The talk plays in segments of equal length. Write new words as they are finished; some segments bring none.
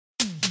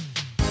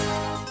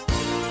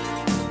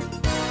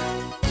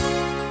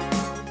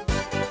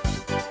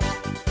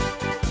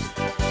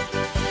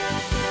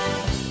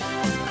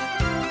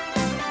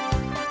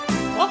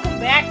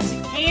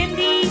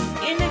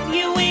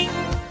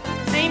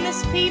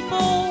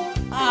people.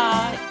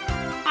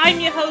 I'm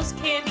your host,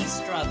 Candy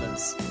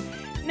Suthers.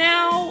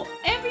 Now,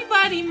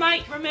 everybody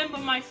might remember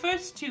my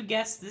first two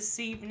guests this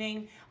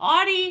evening,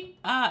 Artie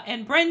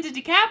and Brenda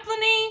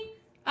DeKaplany.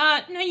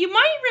 Now, you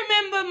might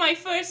remember my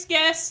first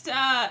guest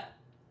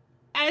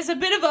as a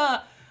bit of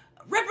a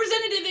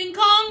representative in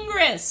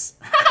Congress.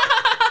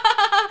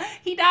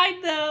 He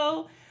died,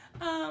 though.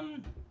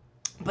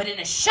 But in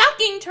a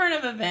shocking turn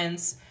of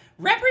events,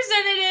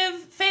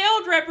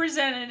 failed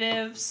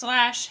representative /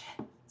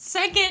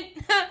 second,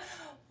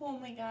 oh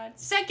my God,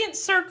 second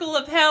circle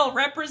of hell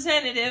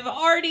representative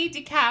Artie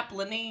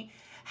DeKaplany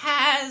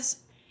has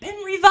been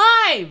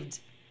revived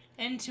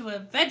into a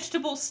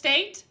vegetable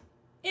state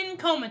in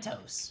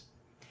comatose.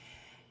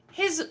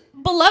 His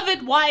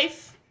beloved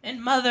wife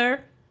and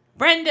mother,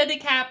 Brenda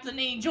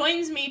DeKaplany,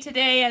 joins me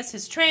today as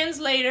his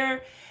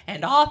translator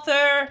and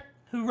author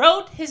who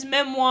wrote his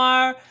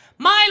memoir,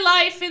 My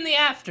Life in the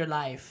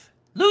Afterlife,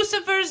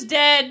 Lucifer's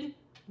Dead,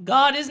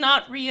 God is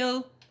Not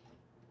Real,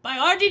 by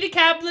Artie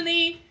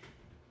DeKaplany,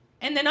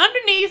 and then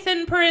underneath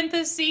in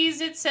parentheses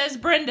it says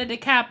Brenda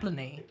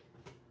DeKaplany.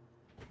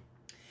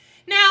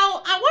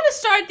 Now, I want to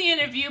start the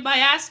interview by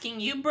asking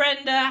you,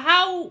 Brenda,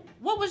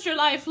 what was your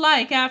life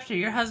like after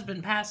your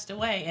husband passed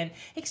away? And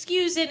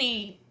excuse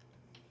any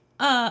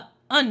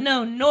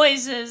unknown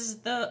noises.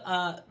 The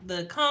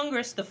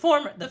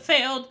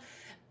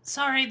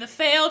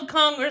failed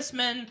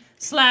congressman /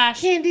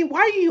 Candy, why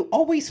are you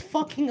always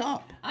fucking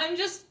up? I'm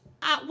just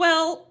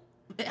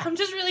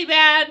really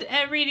bad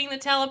at reading the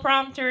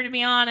teleprompter, to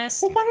be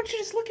honest. Well, why don't you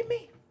just look at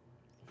me?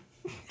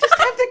 Just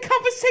have the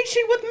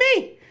conversation with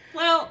me.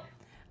 Well,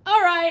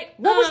 all right.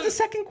 What was the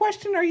second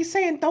question? Are you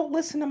saying don't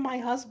listen to my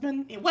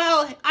husband?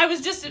 Well, I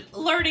was just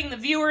alerting the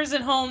viewers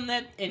at home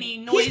that any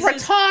noises... He's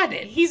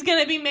retarded. He's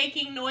going to be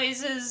making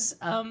noises,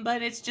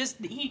 but it's just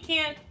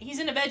he's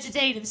in a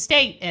vegetative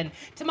state. And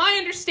to my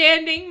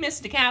understanding,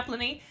 Miss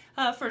DeKaplany,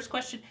 first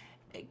question,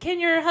 can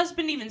your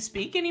husband even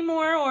speak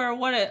anymore? Or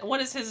what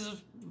is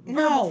his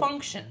verbal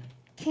function?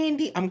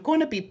 Candy, I'm going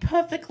to be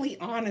perfectly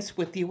honest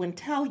with you and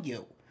tell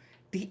you.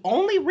 The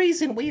only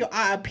reason we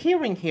are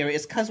appearing here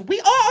is because we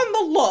are on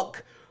the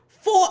look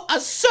for a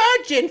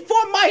surgeon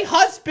for my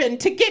husband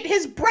to get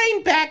his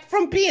brain back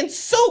from being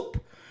soup.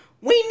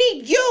 We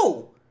need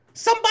you.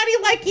 Somebody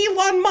like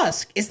Elon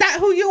Musk. Is that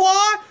who you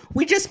are?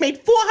 We just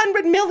made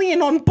 $400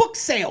 million on book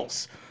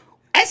sales.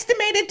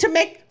 Estimated to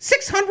make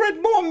 $600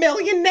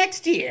 million more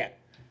next year.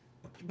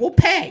 We'll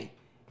pay.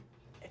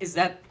 Is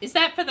that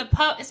for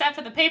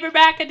the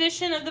paperback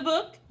edition of the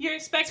book? You're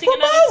expecting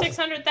another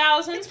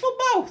 $600,000? It's for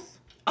both.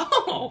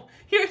 Oh,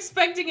 you're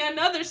expecting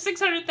another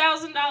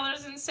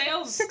 $600,000 in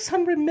sales.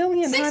 $600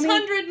 million, honey.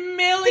 $600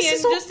 million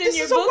just in your book sales. This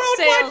is a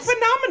worldwide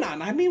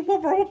phenomenon. I mean, we're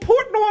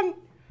reporting on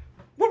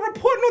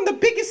the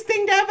biggest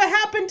thing to ever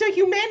happen to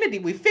humanity.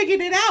 We figured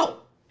it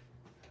out.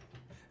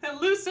 And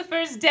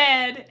Lucifer's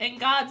dead and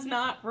God's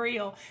not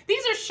real.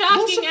 These are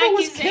shocking Lucifer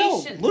accusations.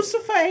 was killed.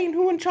 Lucifer ain't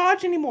who in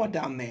charge anymore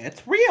down there.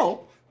 It's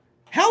real.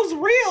 Hell's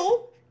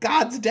real.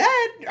 God's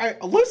dead.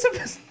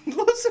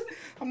 Lucifer.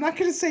 I'm not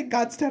going to say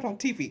God's dead on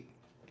TV.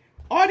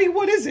 Artie,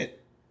 what is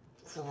it?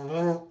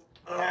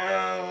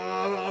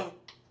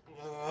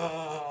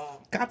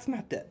 God's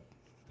not dead.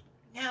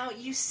 Now,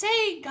 you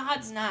say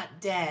God's not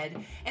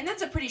dead, and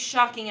that's a pretty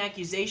shocking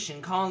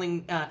accusation,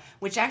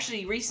 which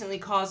actually recently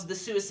caused the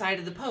suicide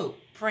of the Pope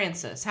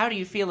Francis. How do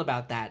you feel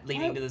about that,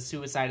 leading to the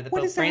suicide of the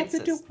Pope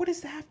Francis? What does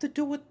that have to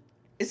do with...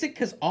 Is it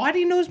because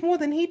Artie knows more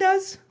than he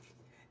does?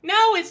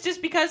 No, it's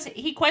just because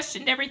he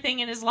questioned everything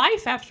in his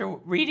life after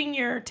reading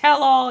your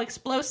tell-all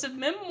explosive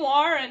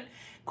memoir and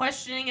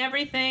questioning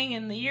everything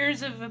in the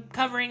years of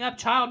covering up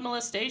child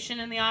molestation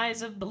in the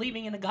eyes of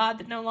believing in a God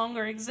that no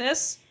longer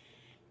exists.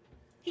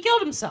 He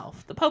killed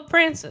himself. The Pope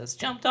Francis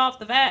jumped off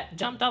the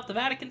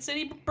Vatican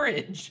City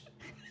Bridge.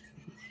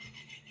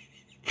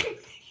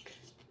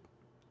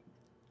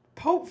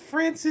 Pope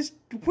Francis,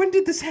 when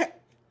did this happen?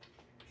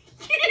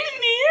 You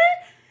didn't hear?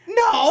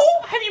 No.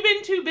 Have you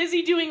been too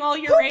busy doing all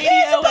your Who radio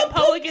cares about and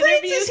public Pope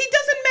Francis? interviews? He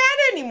doesn't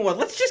matter anymore.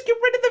 Let's just get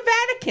rid of the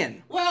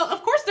Vatican. Well,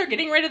 of course they're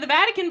getting rid of the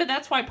Vatican, but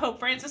that's why Pope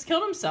Francis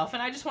killed himself,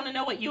 and I just want to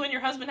know what you and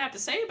your husband have to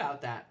say about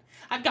that.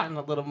 I've gotten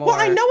a little more... Well,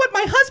 I know what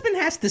my husband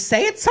has to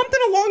say. It's something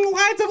along the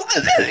lines of...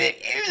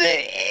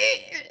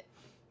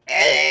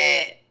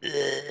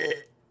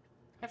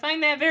 I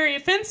find that very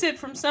offensive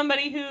from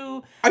somebody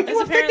who... Are you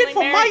offended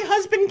for my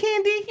husband,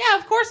 Candy? Yeah,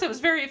 of course it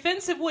was very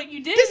offensive what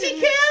you did. Does he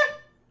care?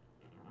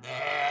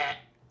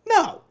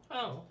 No.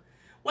 Oh.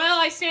 Well,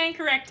 I stand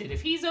corrected.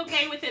 If he's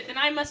okay with it, then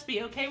I must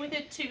be okay with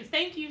it too.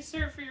 Thank you,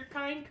 sir, for your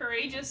kind,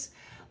 courageous,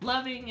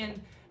 loving,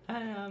 and,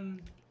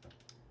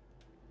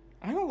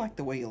 I don't like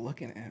the way you're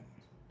looking at him.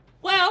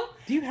 Well,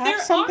 do you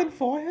have something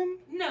for him?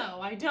 No,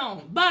 I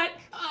don't. But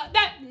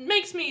that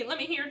makes me, let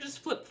me just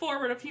flip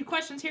forward a few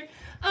questions here.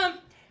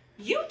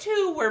 You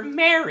two were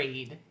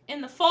married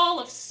in the fall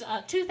of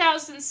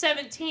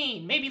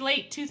 2017, maybe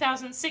late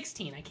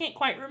 2016. I can't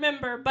quite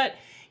remember, but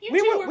you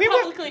two were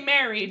publicly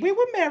married. We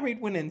were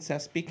married when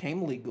incest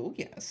became legal,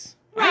 yes.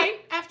 Right,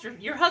 after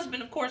your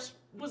husband, of course,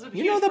 was a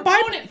huge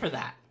proponent for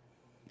that.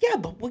 Yeah,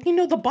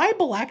 the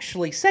Bible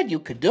actually said you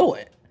could do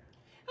it.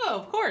 Oh,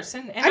 of course.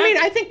 And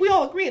I think we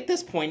all agree at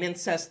this point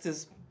incest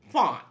is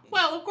fine.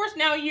 Well, of course,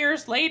 now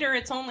years later,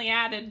 it's only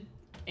added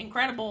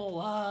incredible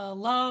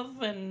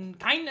love and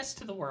kindness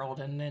to the world,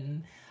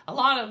 and a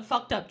lot of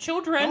fucked up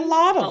children. A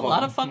lot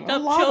of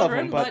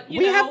children. But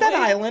we have that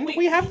island.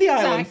 We have the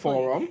island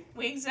for them.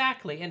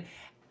 Exactly. And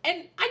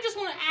I just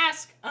want to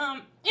ask,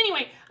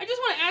 anyway, I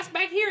just want to ask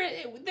back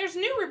here, there's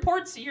new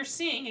reports that you're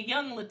seeing a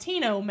young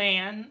Latino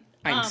man.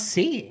 I'm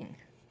seeing.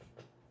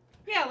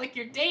 Yeah, like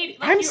you're dating.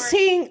 I'm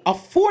seeing a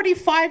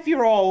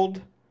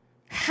 45-year-old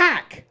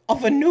hack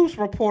of a news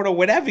reporter,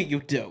 whatever you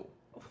do.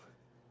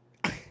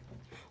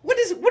 What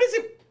does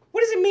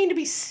it mean to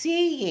be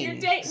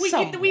seeing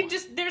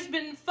there's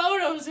been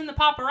photos in the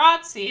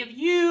paparazzi of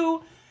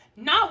you,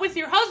 not with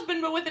your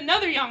husband, but with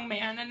another young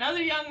man,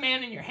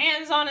 and your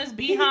hands on his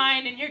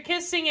behind, and you're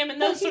kissing him,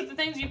 and those sorts of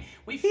things.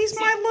 He's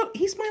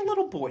my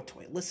little boy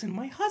toy. Listen,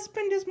 my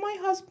husband is my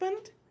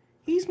husband.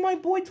 He's my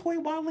boy toy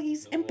while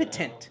he's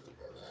impotent.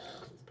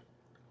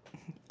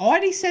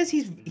 Artie says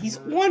he's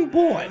one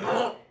boy.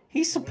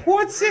 He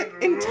supports it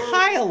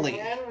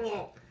entirely.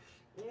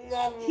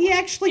 He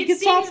actually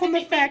gets off on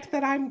the fact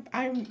that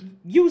I'm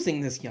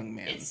using this young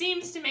man. It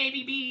seems to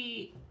maybe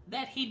be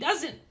that he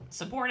doesn't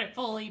support it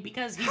fully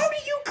because he's... How do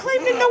you claim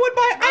to know it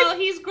by... Well,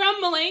 he's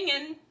grumbling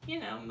and,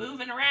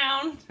 moving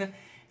around.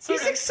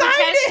 He's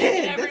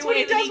excited! That's what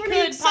he does when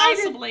he's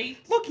excited. Possibly.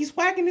 Look, he's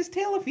wagging his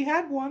tail if he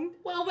had one.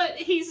 Well, but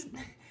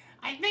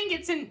I think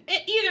it's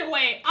either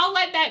way, I'll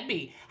let that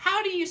be.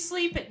 How do you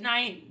sleep at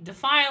night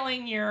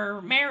defiling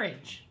your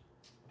marriage?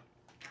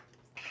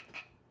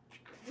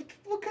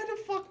 What kind of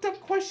fucked up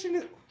question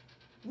is...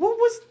 What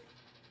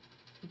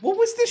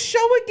was this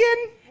show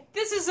again?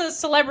 This is a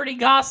celebrity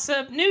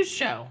gossip news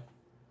show.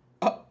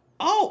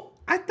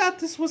 I thought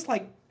this was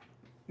like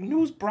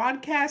news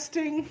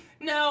broadcasting.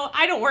 No,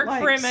 I don't work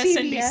for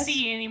MSNBC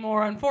CBS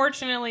anymore,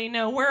 unfortunately.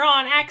 No, we're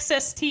on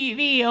Access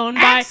TV, owned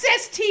by...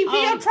 Access TV?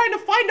 I'm trying to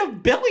find a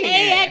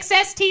billionaire.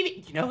 AXS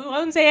TV. You know who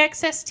owns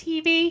AXS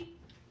TV?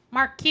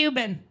 Mark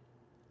Cuban.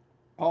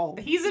 Oh.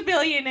 He's a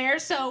billionaire,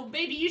 so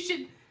maybe you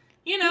should,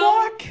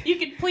 Mark, you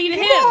could plead to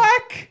him.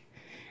 Mark,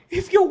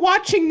 if you're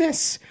watching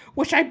this,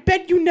 which I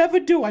bet you never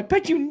do. I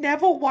bet you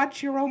never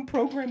watch your own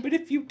program, but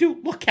if you do,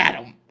 look at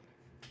him.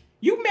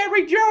 You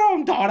married your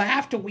own daughter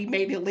after we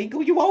made it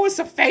legal. You owe us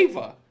a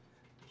favor.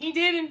 He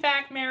did, in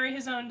fact, marry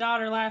his own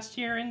daughter last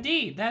year,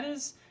 indeed. That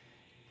is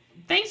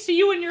thanks to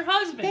you and your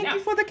husband. Thank you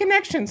for the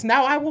connections.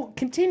 Now I will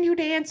continue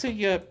to answer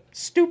your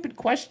stupid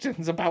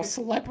questions about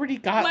celebrity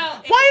gossip.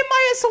 Well, why am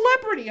I a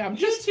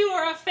celebrity? You two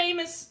are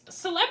famous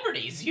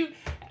celebrities.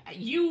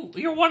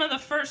 You're one of the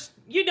first.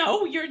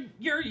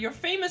 You're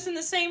famous in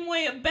the same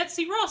way of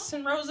Betsy Ross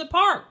and Rosa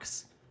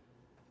Parks.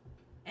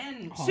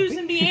 And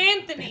Susan B.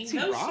 Anthony,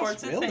 those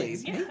sorts of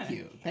things.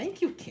 Yeah.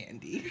 Thank you,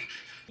 Candy.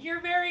 You're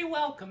very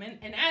welcome,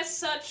 and as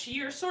such,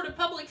 you're sort of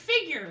public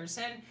figures,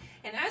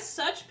 and as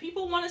such,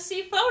 people want to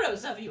see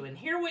photos of you and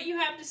hear what you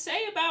have to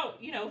say about,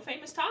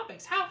 famous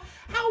topics. How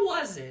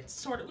was it?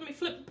 Let me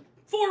flip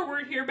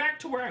forward here back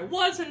to where I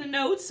was in the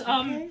notes.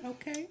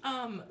 Okay.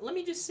 Let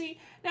me just see.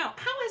 Now,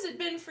 how has it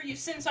been for you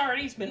since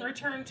Artie's been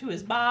returned to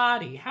his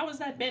body? How has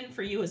that been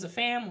for you as a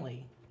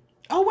family?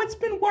 Oh, it's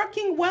been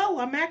working well.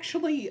 I'm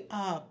actually,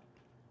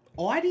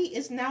 Artie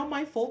is now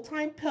my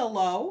full-time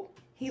pillow.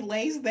 He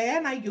lays there,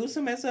 and I use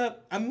him as a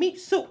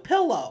meat soup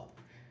pillow.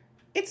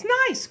 It's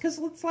nice, because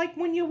it's like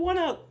when you want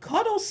to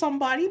cuddle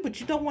somebody, but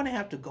you don't want to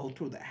have to go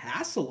through the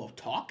hassle of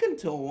talking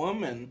to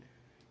them and,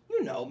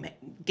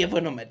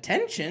 giving them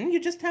attention. You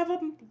just have a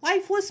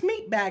lifeless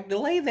meat bag to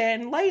lay there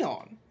and lay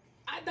on.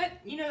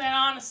 That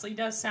honestly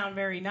does sound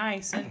very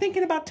nice. I'm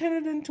thinking about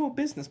turning it into a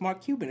business.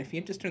 Mark Cuban, if you're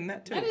interested in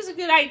that, too. That is a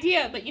good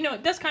idea, but,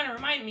 it does kind of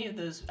remind me of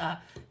those,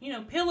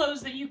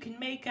 pillows that you can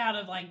make out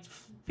of,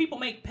 people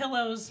make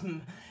pillows.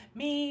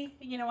 Me,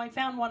 I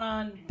found one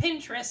on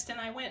Pinterest, and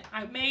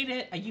I made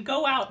it. You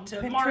go out to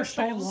Pinterest,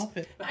 Marshall's. I love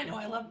it. I know,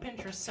 I love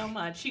Pinterest so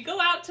much. You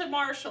go out to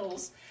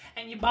Marshall's,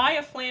 and you buy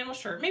a flannel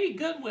shirt. Maybe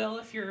Goodwill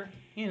if you're,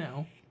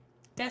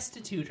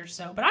 destitute or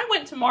so. But I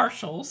went to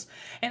Marshall's,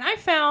 and I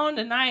found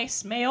a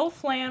nice male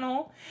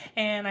flannel,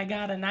 and I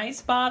got a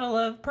nice bottle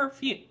of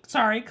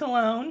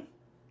cologne.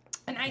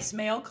 A nice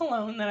male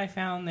cologne that I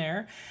found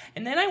there.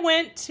 And then I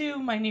went to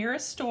my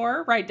nearest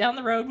store right down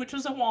the road, which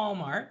was a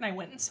Walmart, and I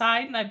went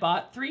inside and I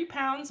bought 3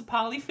 pounds of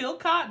polyfill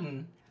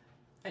cotton.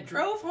 I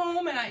drove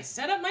home and I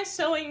set up my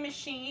sewing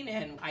machine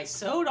and I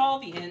sewed all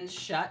the ends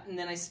shut, and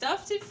then I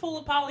stuffed it full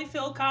of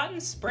polyfill cotton,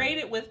 sprayed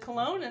it with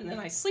cologne, and then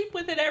I sleep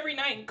with it every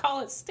night and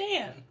call it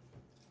Stan.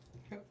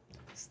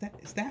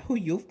 Is that who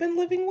you've been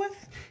living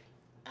with?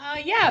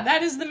 Yeah,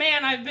 that is the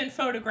man I've been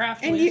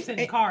photographed with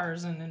in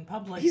cars and in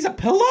public. He's a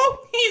pillow?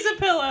 He's a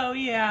pillow,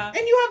 yeah.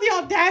 And you have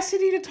the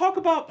audacity to talk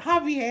about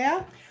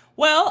Javier?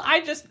 Well,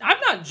 I'm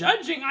not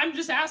judging. I'm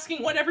just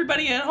asking what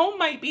everybody at home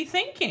might be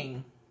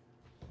thinking.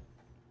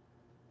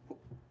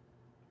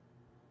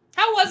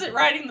 How was it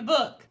writing the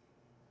book?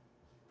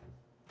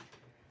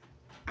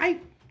 I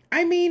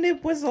mean,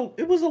 it was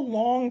a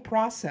long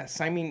process.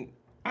 I mean,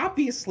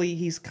 obviously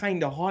he's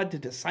kind of hard to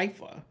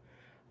decipher.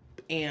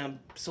 And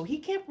so he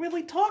can't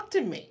really talk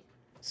to me.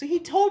 So he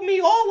told me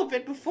all of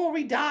it before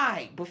he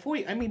died. Before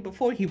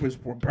he was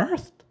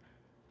rebirthed.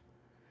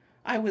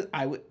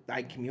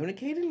 I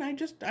communicated and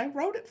I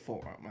wrote it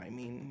for him. I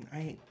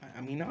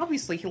mean,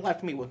 obviously he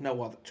left me with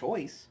no other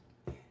choice.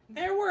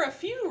 There were a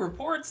few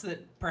reports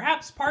that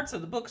perhaps parts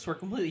of the books were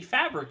completely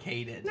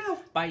fabricated. No.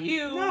 By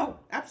you. No,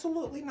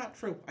 absolutely not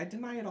true. I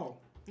deny it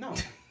all. No.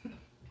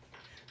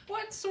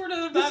 What sort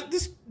of...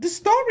 The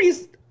story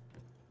is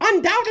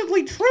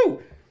undoubtedly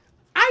true.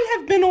 I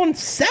have been on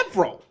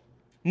several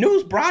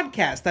news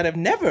broadcasts that have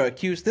never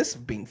accused this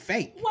of being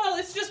fake. Well,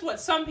 it's just what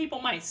some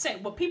people might say.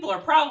 What people are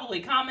probably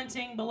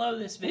commenting below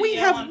this video. We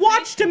have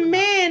watched a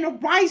man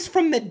rise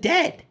from the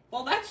dead.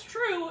 Well, that's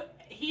true.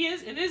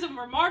 It is a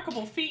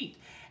remarkable feat.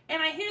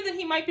 And I hear that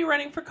he might be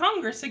running for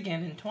Congress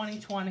again in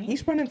 2020.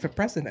 He's running for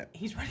president.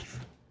 He's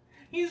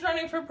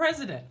running for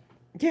president.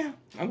 Yeah,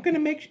 I'm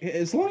going to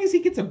as long as he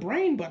gets a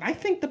brain, but I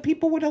think the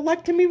people would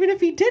elect him even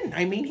if he didn't.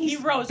 I mean, he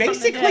rose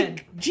basically from the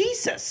dead.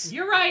 Jesus.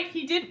 You're right,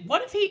 he did.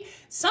 What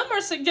if some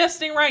are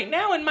suggesting right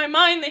now in my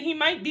mind that he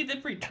might be the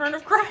return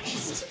of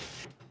Christ.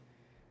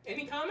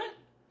 Any comment?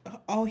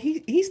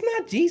 He's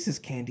not Jesus,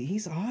 Candy.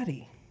 He's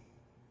Artie.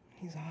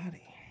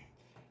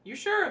 You're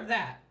sure of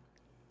that?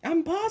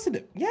 I'm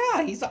positive.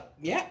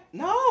 Yeah,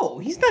 no,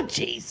 he's not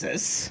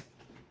Jesus.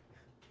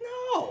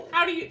 No.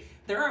 How do you...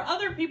 There are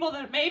other people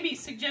that may be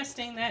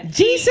suggesting that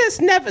Jesus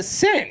never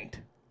sinned.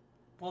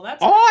 Well,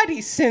 that's...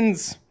 Artie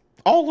sins.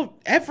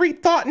 Every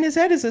thought in his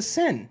head is a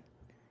sin.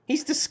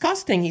 He's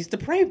disgusting. He's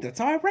depraved. That's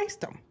how I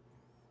raised him.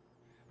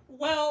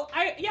 Well,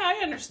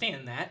 I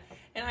understand that.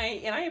 And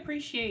I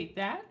appreciate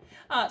that.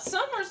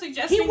 Some are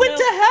suggesting... He went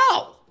to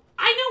hell.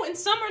 I know, and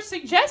some are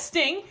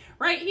suggesting...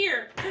 Right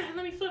here.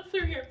 Let me flip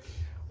through here.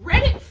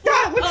 Reddit...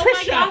 God,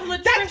 Latricia. Oh my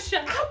God,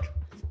 Latricia.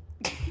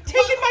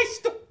 Taking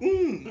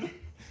my...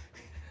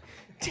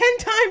 10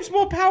 times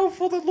more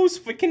powerful than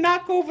Lucifer can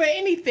knock over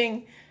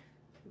anything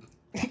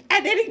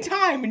at any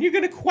time, and you're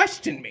going to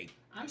question me.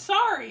 I'm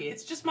sorry.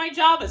 It's just my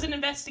job as an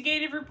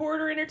investigative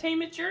reporter,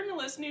 entertainment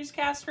journalist,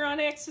 newscaster on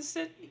Access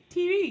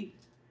TV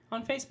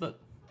on Facebook.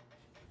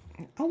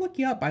 I'll look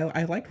you up.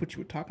 I liked what you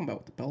were talking about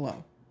with the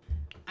pillow.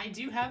 I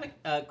do have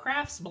a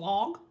crafts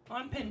blog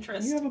on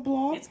Pinterest. You have a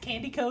blog? It's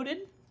Candy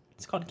Coded.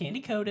 It's called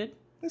Candy Coded.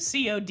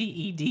 Coded.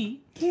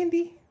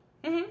 Candy?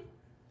 Mm-hmm.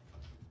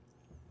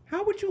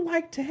 How would you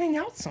like to hang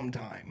out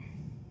sometime?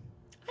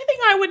 I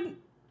think I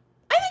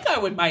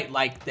might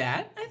like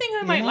that. I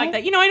think I might like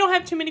that. You know, I don't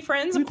have too many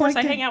friends. Of course,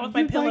 I hang out with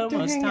my pillow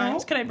most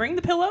times. Could I bring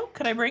the pillow?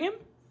 Could I bring him?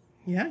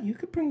 Yeah, you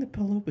could bring the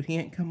pillow, but he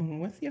ain't coming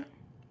with you.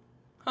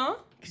 Huh?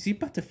 Because you're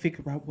about to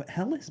figure out what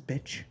hell is,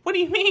 bitch. What do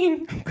you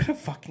mean? I'm gonna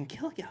fucking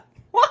kill you.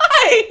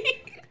 Why?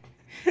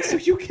 So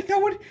you can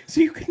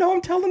know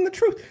I'm telling the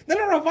truth. Then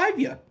I'll revive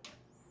you.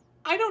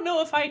 I don't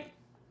know if I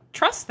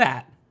trust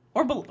that.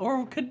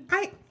 Or could...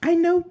 I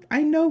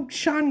know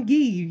Sean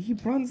Gee. He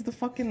runs the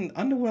fucking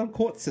underworld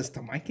court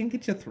system. I can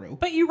get you through.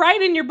 But you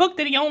write in your book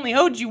that he only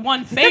owed you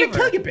one favor. I'm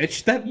gonna kill you,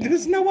 bitch.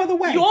 There's no other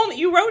way.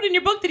 You wrote in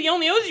your book that he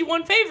only owes you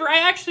one favor. I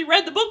actually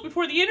read the book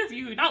before the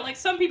interview. Not like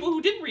some people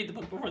who didn't read the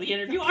book before the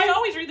interview. Okay. I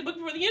always read the book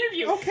before the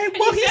interview. Okay,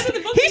 well,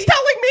 he's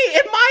telling me,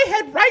 in my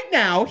head right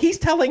now, he's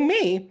telling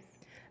me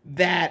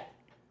that,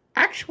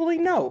 actually,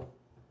 no.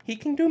 He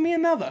can do me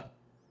another.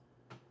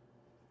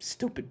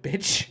 Stupid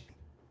bitch.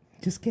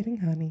 Just kidding,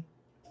 honey.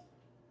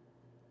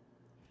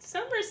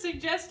 Some are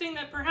suggesting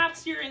that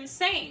perhaps you're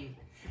insane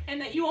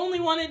and that you only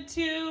wanted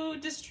to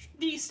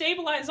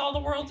destabilize all the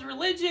world's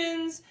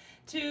religions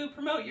to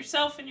promote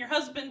yourself and your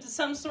husband to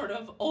some sort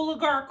of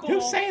oligarchical...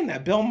 Who's saying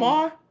that, Bill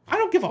Maher? I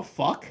don't give a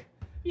fuck.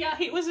 Yeah,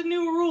 it was a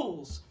new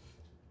rules.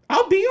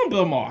 I'll be on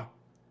Bill Maher.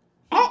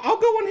 I'll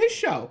go on his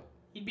show.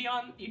 You'd be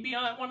on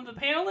one of the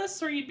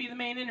panelists, or you'd be the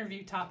main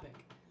interview topic?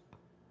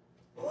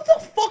 Who the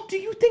fuck do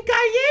you think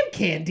I am,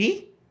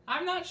 Candy?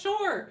 I'm not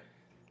sure.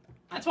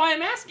 That's why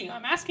I'm asking.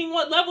 I'm asking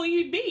what level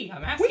you'd be.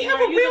 I'm asking. We have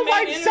a real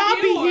life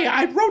zombie here.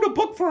 I wrote a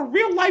book for a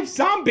real life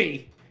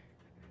zombie.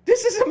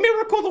 This is a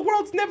miracle the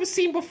world's never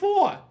seen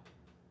before.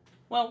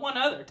 Well, one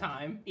other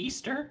time,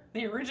 Easter,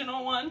 the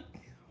original one.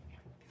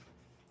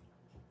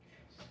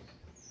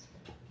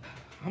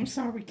 I'm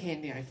sorry,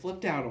 Candy. I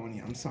flipped out on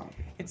you. I'm sorry.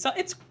 It's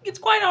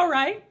quite all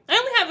right. I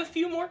only have a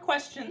few more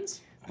questions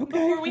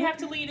before we have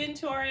to lead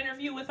into our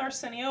interview with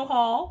Arsenio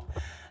Hall.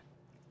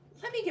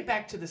 Let me get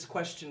back to this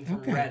question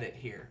from Reddit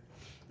here.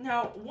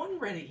 Now, one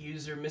Reddit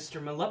user,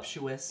 Mr.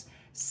 Voluptuous,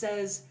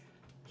 says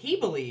he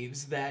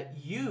believes that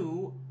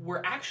you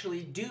were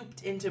actually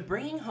duped into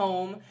bringing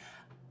home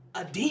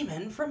a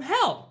demon from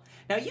hell.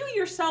 Now, you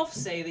yourself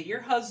say that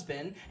your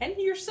husband, and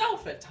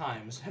yourself at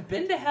times, have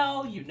been to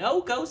hell. You know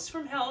ghosts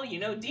from hell.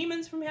 You know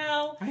demons from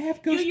hell. I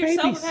have ghost babies. You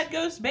yourself have had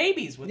ghost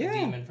babies with a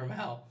demon from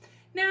hell.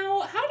 Now,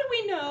 how do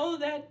we know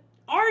that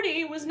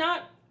Artie was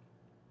not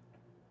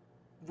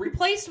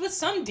replaced with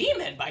some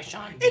demon by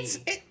Sean Gee?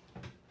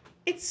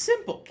 It's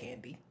simple,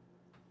 Candy.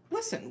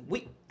 Listen,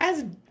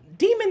 as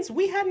demons,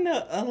 we had an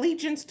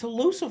allegiance to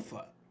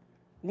Lucifer.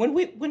 When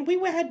we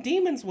had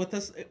demons with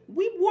us,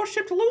 we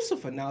worshipped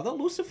Lucifer. Now that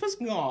Lucifer's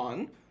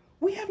gone,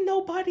 we have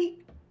nobody.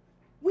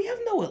 We have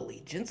no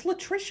allegiance.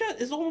 Latricia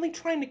is only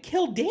trying to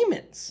kill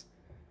demons.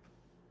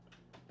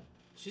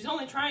 She's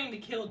only trying to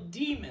kill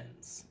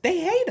demons. They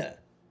hate her.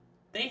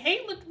 They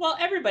hate... Well,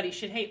 everybody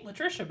should hate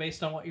Latricia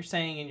based on what you're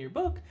saying in your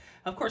book.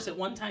 Of course, at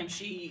one time,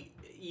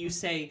 you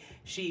say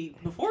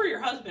before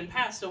your husband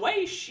passed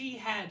away, she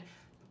had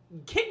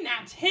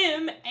kidnapped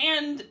him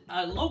and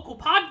a local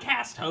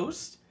podcast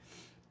host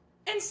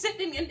and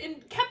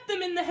kept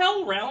them in the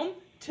hell realm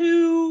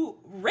to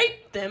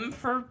rape them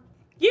for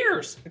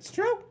years. It's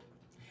true.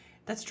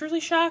 That's truly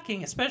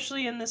shocking,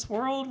 especially in this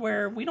world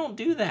where we don't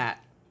do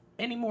that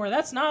anymore.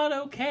 That's not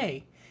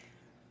okay.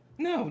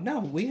 No,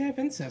 we have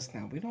incest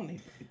now. We don't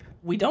need rape.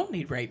 We don't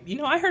need rape. You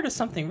know, I heard of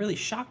something really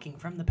shocking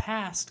from the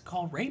past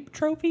called rape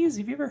trophies.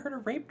 Have you ever heard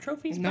of rape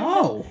trophies?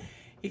 No. Brenda?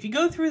 If you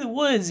go through the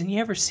woods and you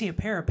ever see a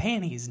pair of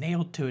panties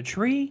nailed to a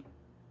tree...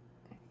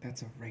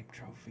 That's a rape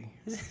trophy.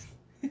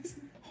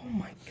 Oh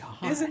my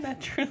God. Isn't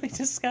that truly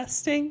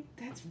disgusting?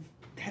 That's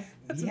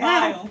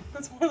vile.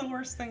 That's one of the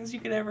worst things you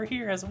could ever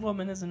hear as a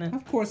woman, isn't it?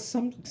 Of course,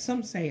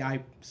 some say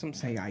I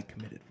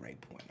committed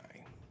rape when I,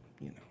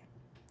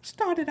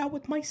 started out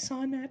with my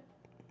son at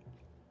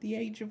the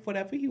age of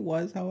whatever he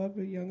was,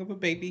 however young of a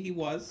baby he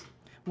was.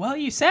 Well,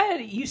 you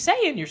say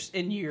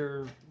in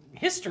your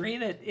history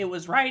that it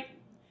was right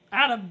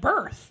out of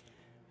birth,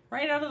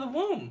 right out of the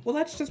womb. Well,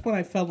 that's just when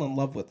I fell in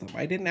love with him.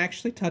 I didn't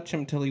actually touch him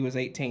until he was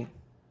 18.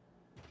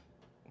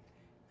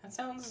 That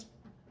sounds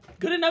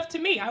good enough to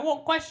me. I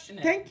won't question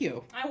it. Thank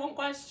you. I won't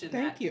question that.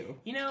 Thank you.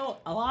 You know,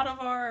 a lot of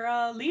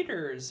our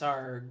leaders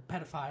are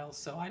pedophiles,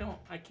 so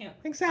I can't.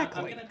 Exactly.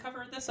 I'm going to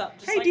cover this up.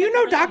 Hey, do you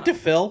know Dr.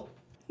 Phil?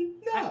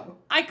 No.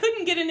 I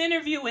couldn't get an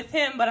interview with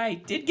him, but I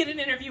did get an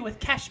interview with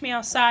Cash Me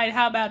Outside.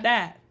 How about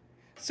that?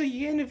 So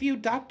you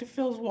interviewed Dr.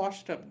 Phil's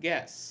washed-up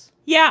guests.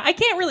 Yeah, I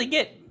can't really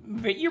get...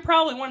 But you're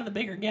probably one of the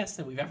bigger guests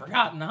that we've ever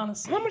gotten,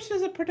 honestly. How much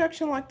does a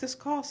production like this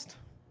cost?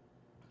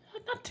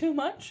 Not too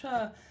much.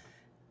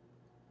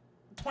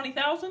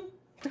 $20,000?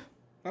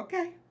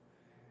 Okay.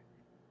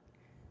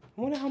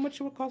 I wonder how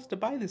much it would cost to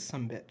buy this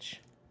sumbitch.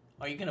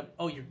 Are you gonna?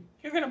 Oh, you're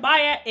gonna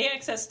buy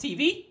AXS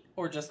TV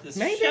or just this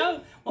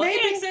show? Well,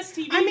 maybe. AXS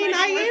TV. I mean,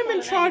 I am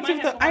in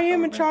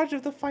charge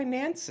of the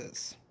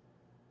finances.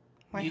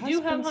 You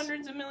do have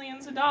hundreds of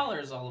millions of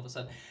dollars all of a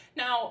sudden.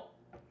 Now,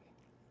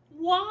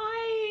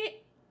 why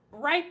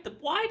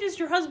does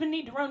your husband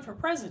need to run for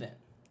president?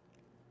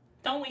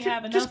 Don't we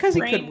have enough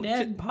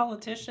brain-dead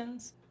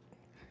politicians?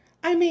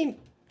 I mean,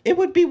 it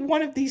would be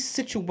one of these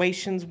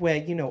situations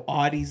where,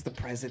 Artie's the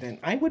president.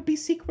 I would be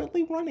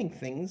secretly running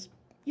things,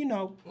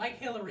 Like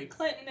Hillary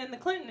Clinton and the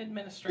Clinton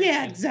administration.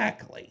 Yeah,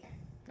 exactly.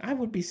 I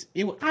would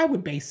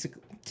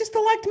basically... Just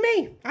elect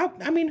me.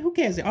 I mean, who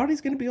cares?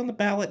 Artie's going to be on the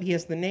ballot. He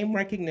has the name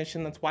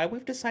recognition. That's why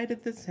we've decided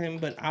it's him.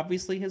 But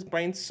obviously his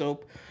brain's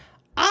soap.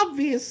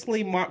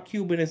 Obviously Mark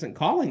Cuban isn't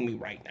calling me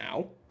right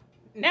now.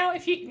 Now,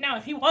 if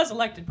he was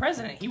elected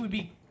president, he would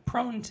be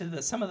prone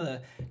to some of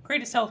the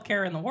greatest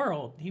healthcare in the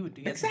world. He would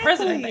get the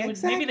president.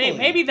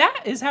 Maybe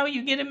that is how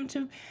you get him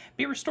to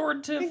be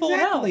restored to full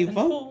health.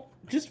 Vote.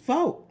 Just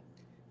vote.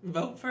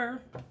 Vote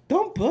for.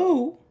 Don't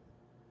boo.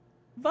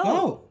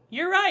 Vote.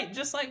 You're right.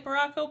 Just like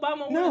Barack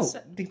Obama.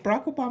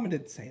 Barack Obama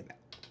didn't say that.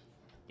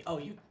 Oh,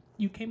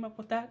 you came up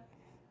with that?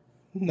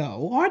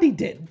 No, Artie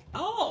did.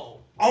 Oh.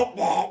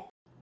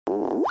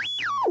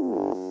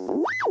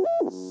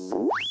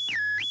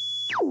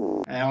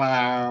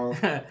 Hello.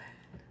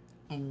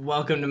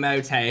 Welcome to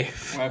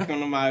MOATAIF. Welcome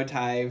to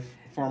MOATAIF,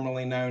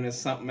 formerly known as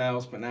something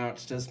else, but now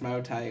it's just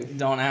MOATAIF.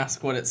 Don't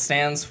ask what it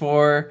stands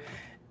for.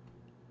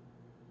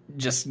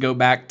 Just go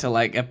back to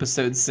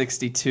episode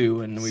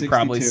 62, and we 62.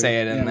 Probably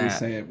say it in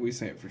that. We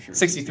say it for sure.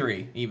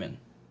 63 even.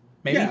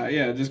 Maybe.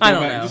 Yeah.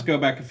 Just go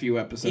back a few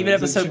episodes. Even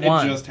episode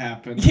 1. It just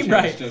happened.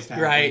 Right. Just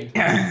happened.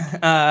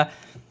 Right.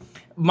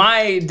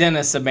 My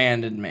dentist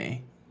abandoned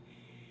me.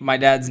 My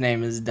dad's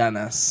name is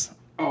Dennis.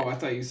 Oh, I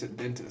thought you said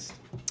dentist.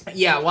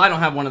 Yeah, well, I don't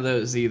have one of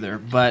those either.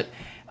 But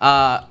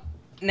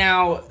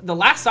now, the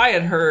last I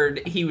had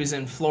heard, he was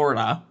in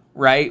Florida,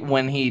 right,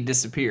 when he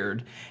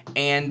disappeared.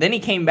 And then he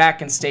came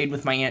back and stayed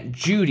with my Aunt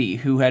Judy,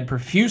 who had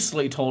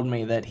profusely told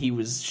me that she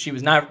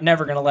was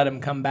never going to let him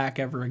come back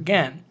ever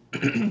again.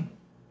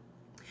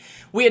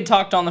 We had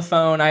talked on the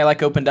phone. I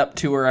opened up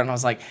to her and I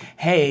was like,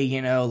 hey,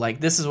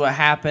 this is what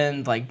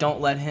happened.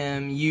 Don't let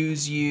him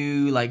use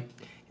you like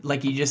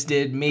he just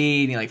did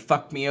me. And he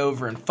fucked me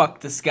over and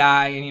fucked this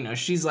guy. And,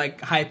 she's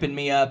hyping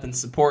me up and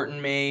supporting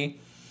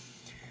me.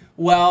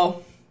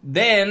 Well,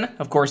 then,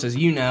 of course, as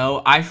you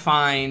know, I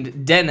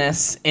find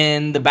Dennis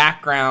in the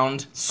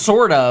background,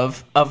 sort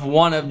of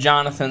one of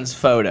Jonathan's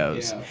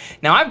photos. Yeah.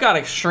 Now, I've got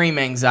extreme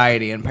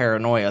anxiety and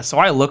paranoia, so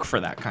I look for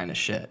that kind of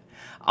shit.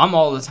 I'm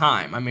all the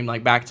time. I mean,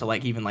 like, back to,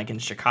 like, even, like, in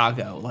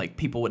Chicago, like,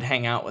 people would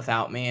hang out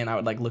without me, and I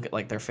would, like, look at,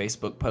 like, their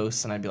Facebook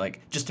posts, and I'd be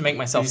like, just to make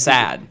myself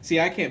sad. See,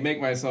 I can't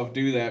make myself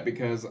do that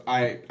because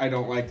I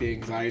don't like the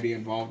anxiety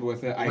involved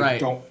with it. I Right.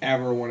 don't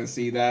ever want to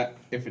see that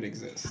if it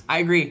exists. I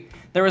agree.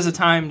 There was a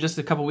time just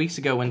a couple weeks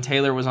ago when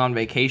Taylor was on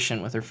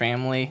vacation with her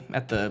family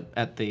at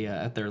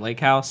their lake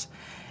house,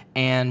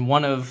 and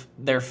one of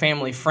their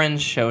family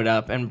friends showed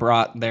up and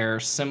brought their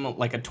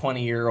like a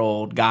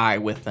 20-year-old guy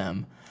with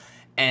them.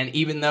 And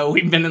even though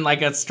we've been in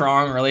like a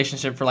strong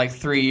relationship for like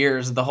 3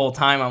 years, the whole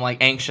time I'm like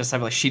anxious.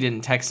 I'm like, she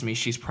didn't text me.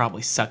 She's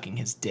probably sucking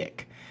his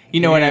dick. You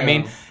know what I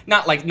mean?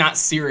 Not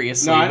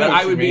seriously, No, but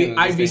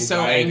I'd be so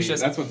anxiety.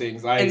 anxious. That's what the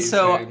anxiety And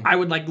so saying. I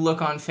would like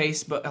look on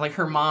Facebook, like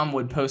her mom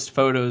would post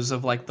photos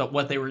of like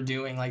what they were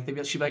doing. Like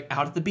she'd be like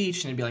out at the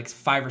beach, and it'd be like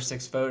 5 or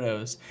 6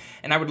 photos,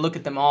 and I would look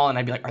at them all, and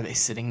I'd be like, are they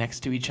sitting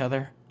next to each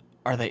other?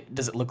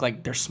 Does it look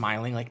like they're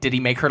smiling? Like, did he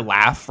make her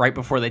laugh right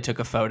before they took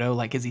a photo?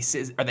 Like,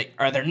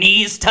 are their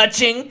knees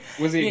touching?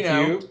 Was he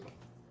cute?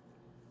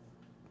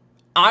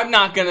 I'm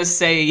not gonna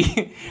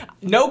say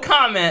no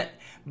comment.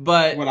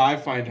 But what I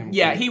find him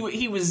yeah, cute.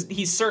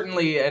 he's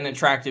certainly an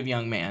attractive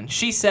young man.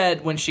 She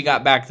said when she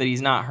got back that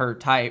he's not her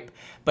type,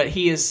 but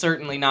he is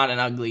certainly not an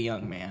ugly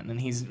young man, and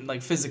he's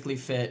like physically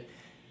fit.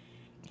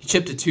 He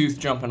chipped a tooth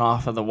jumping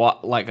off of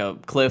like a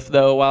cliff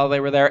though while they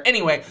were there.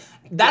 Anyway,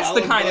 that's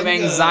the kind of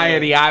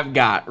anxiety I've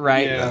got,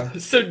 right? Yeah.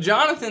 So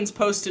Jonathan's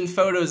posting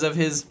photos of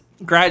his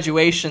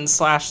graduation /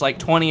 like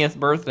 20th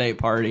birthday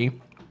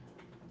party.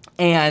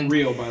 And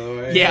real, by the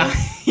way. Yeah.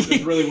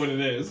 That's really what it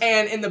is.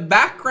 And in the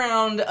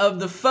background of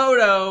the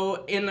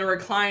photo, in the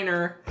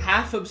recliner,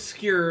 half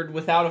obscured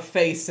without a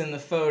face in the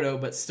photo,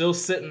 but still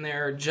sitting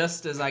there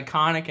just as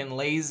iconic and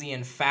lazy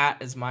and fat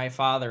as my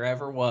father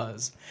ever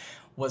was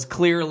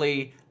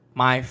clearly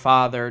my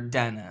father,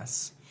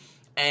 Dennis.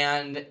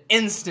 And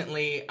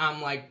instantly,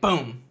 I'm like,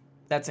 boom.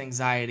 That's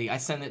anxiety. I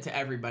send it to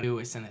everybody.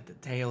 I send it to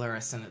Taylor. I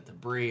send it to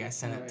Bree. I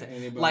send it to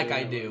anybody, like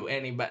I do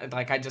anybody.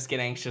 Like I just get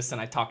anxious and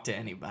I talk to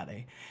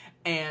anybody,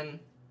 and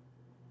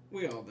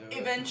we all do.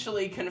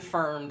 Eventually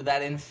confirmed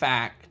that in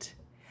fact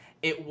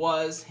it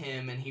was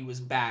him and he was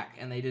back,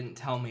 and they didn't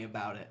tell me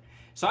about it.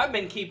 So I've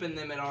been keeping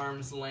them at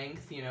arm's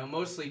length. You know,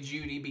 mostly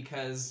Judy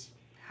because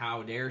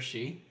how dare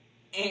she,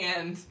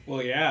 and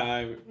well,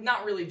 yeah,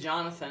 not really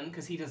Jonathan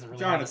because he doesn't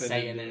really have to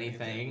say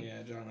anything.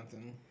 Yeah,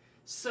 Jonathan.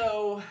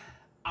 So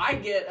I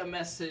get a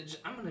message.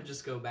 I'm going to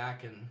just go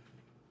back and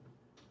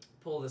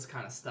pull this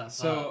kind of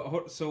stuff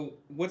up. So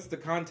what's the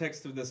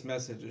context of this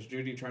message? Is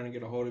Judy trying to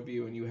get a hold of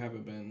you and you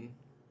haven't been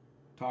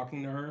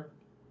talking to her?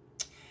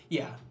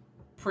 Yeah,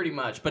 pretty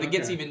much. But it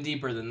gets even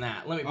deeper than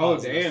that. Let me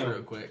pause this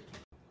real quick.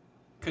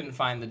 Couldn't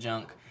find the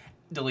junk.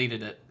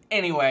 Deleted it.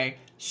 Anyway,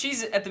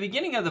 she's at the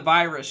beginning of the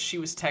virus, she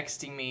was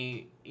texting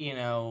me, you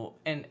know,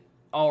 and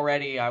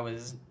already I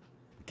was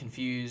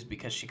confused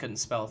because she couldn't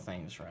spell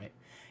things right.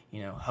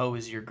 You know, how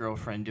is your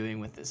girlfriend doing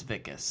with this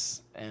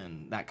Vicus?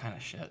 And that kind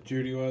of shit.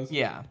 Judy was?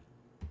 Yeah.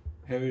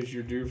 How is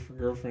your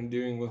girlfriend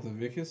doing with a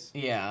Vicus?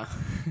 Yeah.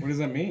 What does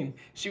that mean?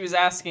 She was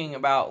asking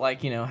about,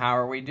 like, you know, how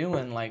are we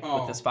doing, like,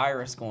 with this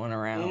virus going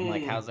around?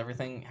 Like, how's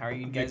everything? How are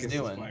you guys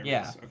doing? Virus.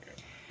 Yeah.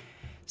 Okay.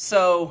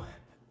 So,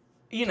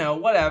 you know,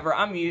 whatever.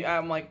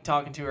 I'm, like,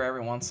 talking to her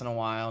every once in a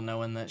while,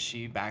 knowing that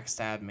she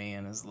backstabbed me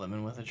and is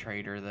living with a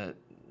traitor that,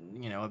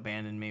 you know,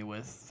 abandoned me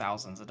with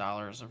thousands of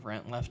dollars of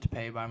rent left to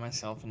pay by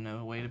myself and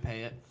no way to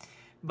pay it.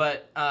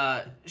 But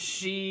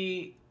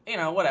she, you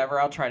know, whatever,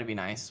 I'll try to be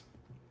nice.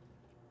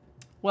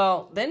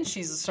 Well, then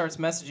she starts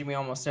messaging me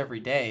almost every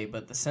day,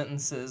 but the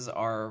sentences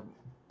are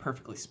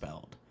perfectly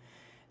spelled.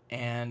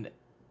 And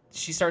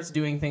she starts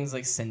doing things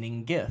like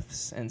sending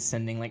gifts and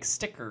sending, like,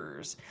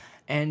 stickers.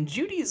 And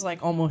Judy's,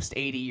 like, almost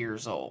 80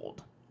 years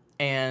old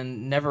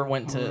and never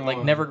went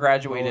to, never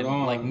graduated,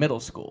 like, middle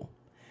school.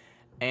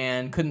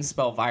 And couldn't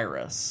spell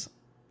virus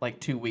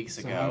like 2 weeks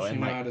ago. How she and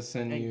know like, how to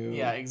send you?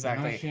 Yeah,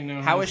 exactly.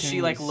 How how is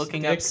she like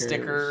looking up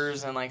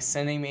stickers and like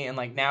sending me, and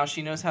like now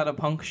she knows how to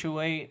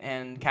punctuate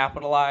and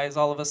capitalize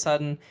all of a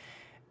sudden.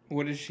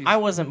 What is she? I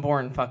wasn't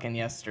born fucking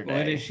yesterday.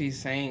 What is she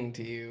saying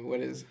to you?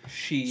 What is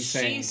she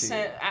saying to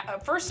you?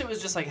 At first it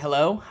was just like,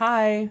 hello,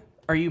 hi,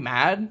 are you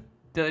mad?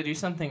 Did I do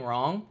something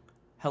wrong?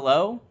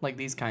 Hello? Like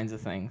these kinds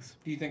of things.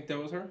 Do you think that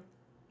was her?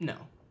 No.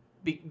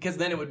 Because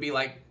then it would be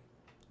like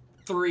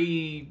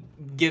 3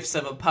 gifts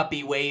of a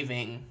puppy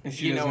waving.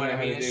 You know what I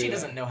mean? And she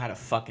doesn't know how to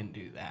fucking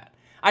do that.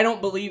 I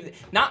don't believe...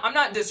 I'm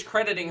not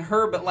discrediting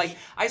her, but, like,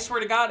 I swear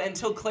to God,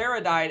 until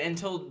Clara died,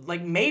 until,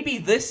 like, maybe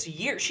this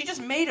year... She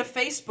just made a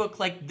Facebook,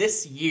 like,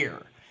 this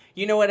year.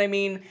 You know what I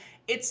mean?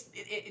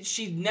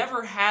 She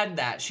never had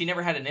that. She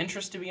never had an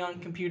interest to be on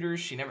computers.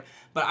 She never...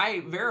 But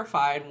I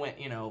verified when,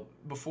 you know,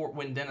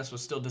 when Dennis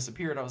was still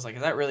disappeared, I was like,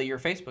 is that really your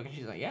Facebook? And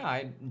she's like,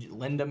 yeah,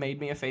 Linda made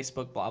me a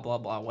Facebook, blah, blah,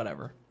 blah,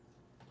 whatever.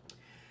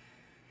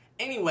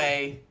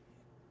 Anyway,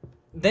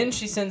 then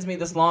she sends me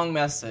this long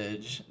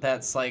message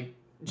that's like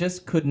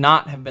just could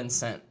not have been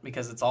sent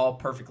because it's all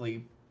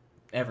perfectly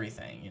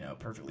everything, you know,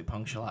 perfectly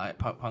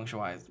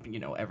punctualized, you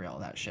know, all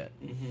that shit.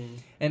 Mm-hmm.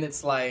 And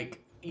it's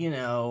like,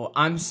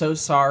 I'm so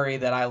sorry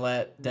that I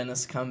let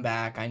Dennis come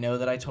back. I know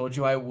that I told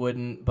you I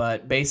wouldn't,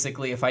 but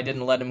basically if I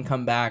didn't let him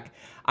come back,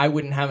 I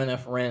wouldn't have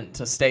enough rent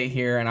to stay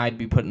here and I'd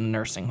be put in a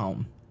nursing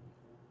home.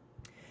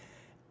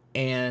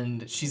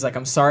 And she's like,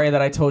 I'm sorry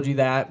that I told you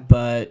that,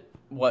 but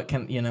what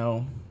can,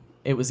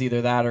 it was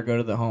either that or go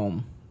to the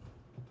home.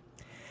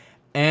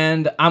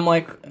 And I'm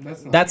like,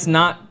 that's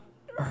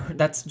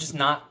just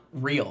not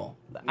real.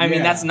 I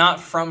mean, that's not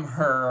from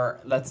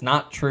her. That's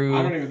not true.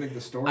 I don't even think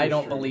the story I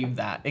don't believe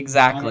that.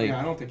 Exactly.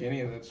 I don't think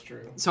any of that's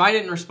true. So I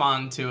didn't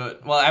respond to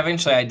it. Well,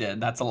 eventually I did.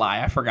 That's a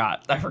lie. I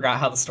forgot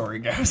how the story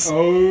goes.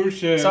 Oh,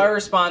 shit. So I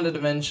responded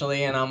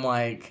eventually, and I'm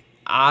like,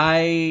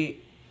 I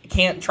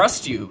can't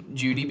trust you,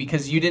 Judy,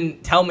 because you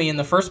didn't tell me in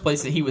the first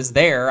place that he was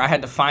there. I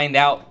had to find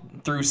out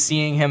through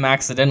seeing him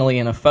accidentally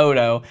in a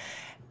photo.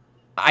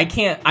 I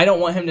don't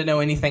want him to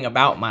know anything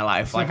about my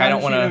life. So I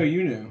don't want to. How did she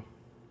know you knew?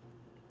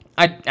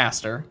 I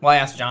asked her. Well, I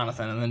asked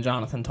Jonathan, and then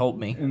Jonathan told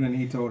me. And then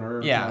he told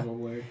her, yeah.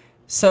 Probably.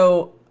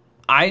 So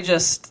I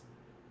just,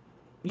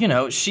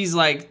 she's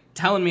like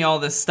telling me all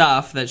this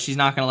stuff that she's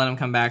not going to let him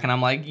come back. And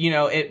I'm like,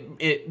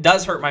 it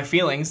does hurt my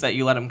feelings that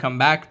you let him come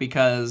back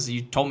because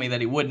you told me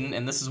that he wouldn't.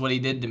 And this is what he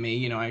did to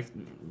me.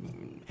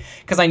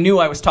 Because I knew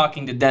I was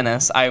talking to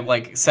Dennis.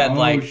 I said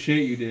oh,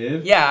 shit, you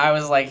did? Yeah, I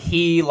was like,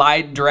 he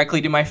lied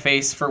directly to my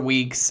face for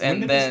weeks. When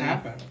and did then this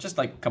happen? Just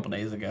a couple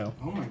days ago.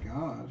 Oh my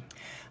God.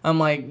 I'm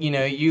like,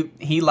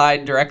 he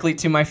lied directly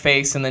to my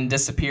face and then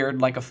disappeared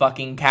like a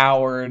fucking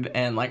coward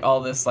and all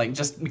this,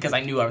 just because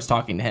I knew I was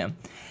talking to him.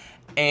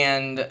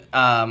 And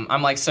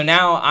I'm like, so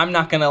now I'm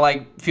not going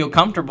to feel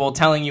comfortable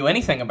telling you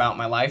anything about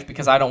my life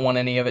because I don't want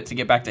any of it to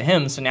get back to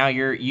him. So now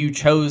you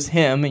chose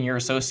him and you're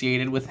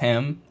associated with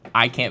him.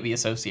 I can't be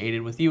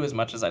associated with you as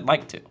much as I'd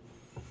like to.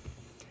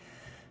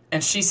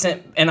 And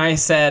I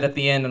said at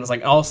the end, and I was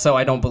like, also,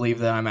 I don't believe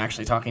that I'm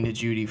actually talking to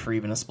Judy for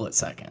even a split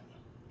second.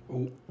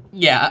 Oh.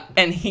 Yeah,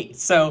 and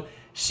so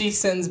she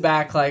sends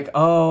back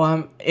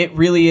it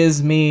really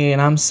is me,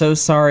 and I'm so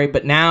sorry,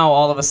 but now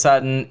all of a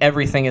sudden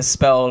every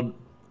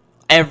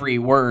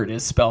word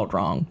is spelled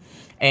wrong,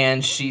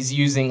 and she's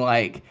using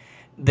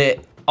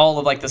all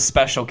of the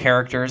special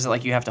characters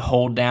that you have to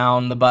hold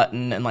down the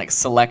button and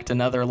select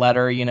another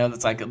letter,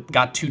 that's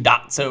got 2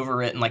 dots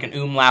over it and an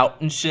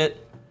umlaut and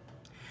shit.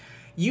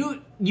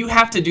 You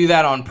have to do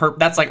that on purpose.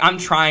 That's I'm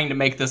trying to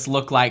make this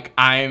look like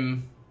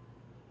I'm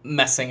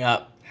messing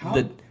up.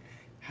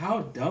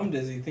 How dumb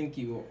does he think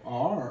you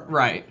are?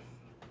 Right.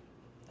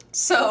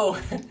 So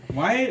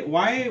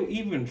why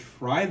even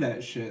try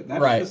that shit?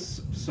 That's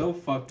just so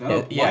fucked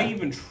up. Yeah. Why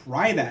even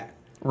try that?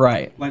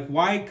 Right.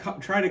 Why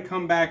try to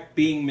come back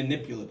being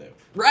manipulative?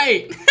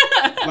 Right.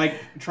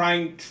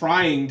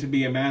 trying to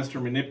be a master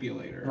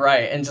manipulator.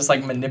 Right, and just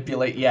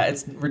manipulate. Yeah,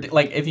 it's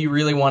if you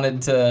really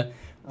wanted to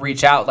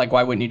reach out,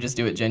 why wouldn't you just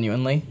do it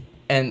genuinely?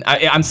 And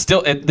I'm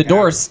still the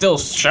door is still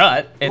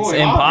shut. It's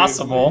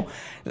impossible.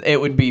 Obviously.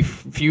 It would be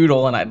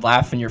futile, and I'd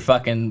laugh in your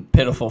fucking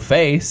pitiful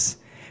face.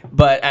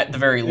 But at the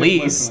very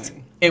least,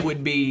 it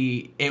would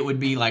be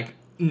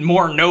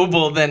more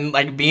noble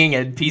than being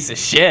a piece of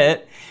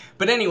shit.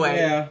 But anyway,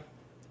 yeah.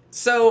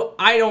 So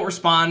I don't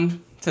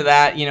respond to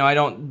that. I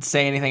don't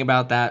say anything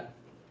about that.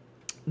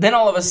 Then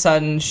all of a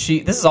sudden,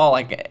 this is all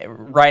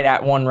right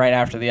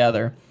after the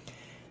other.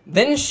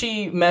 Then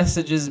she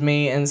messages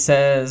me and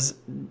says,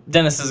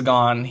 Dennis is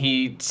gone.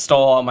 He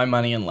stole all my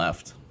money and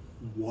left.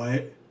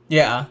 What?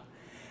 Yeah.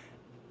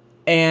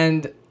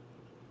 And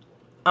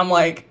I'm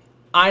like,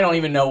 I don't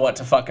even know what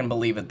to fucking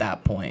believe at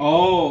that point.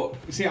 Oh,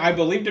 see, I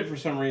believed it for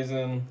some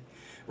reason.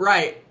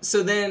 Right.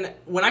 So then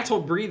when I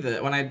talked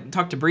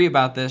to Bree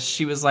about this,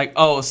 she was like,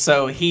 oh,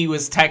 so he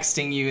was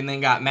texting you and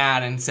then got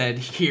mad and said,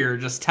 here,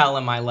 just tell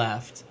him I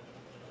left.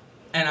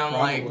 And I'm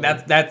like,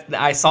 that's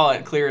I saw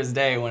it clear as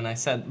day when I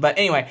said, but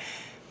anyway,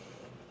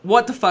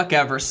 what the fuck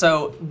ever.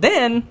 So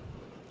then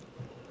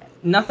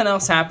nothing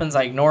else happens.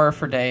 I ignore her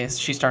for days.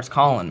 She starts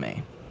calling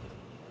me,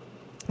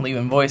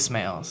 leaving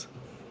voicemails.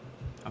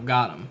 I've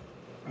got them.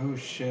 Oh,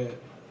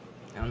 shit.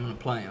 And I'm going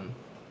to play them.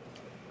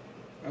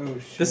 Oh,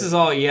 shit. This is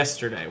all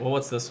yesterday. Well,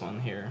 what's this one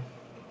here?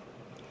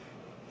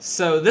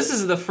 So this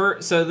is the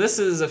first. So this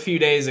is a few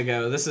days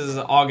ago. This is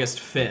August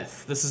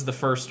 5th. This is the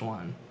first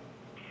one.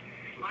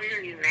 Why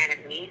are you mad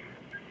at me?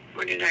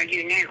 What did I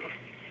do now?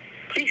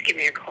 Please give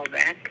me a call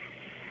back.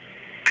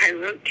 I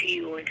wrote to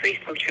you on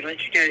Facebook to let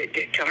you know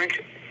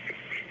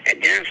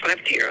that Dennis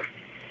left here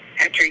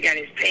after he got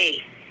his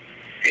pay,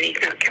 and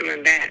he's not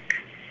coming back.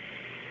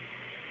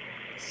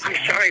 I'm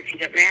sorry if you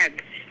got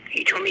mad.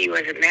 He told me he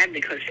wasn't mad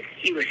because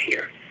he was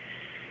here,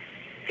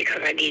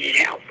 because I needed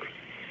help.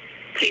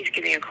 Please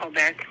give me a call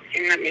back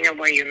and let me know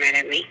why you're mad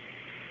at me.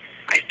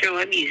 I still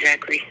love you,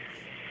 Zachary,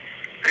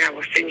 and I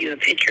will send you a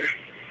picture.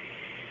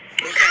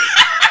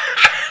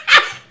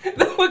 Okay.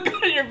 The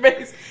look on your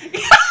face.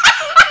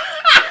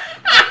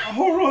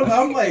 Hold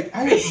on, I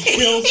have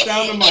chills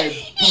down to my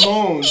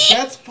bones.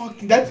 That's the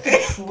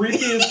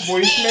creepiest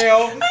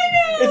voicemail. I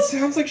know. It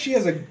sounds like she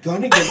has a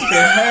gun against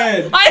her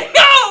head. I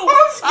know.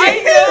 I'm scared.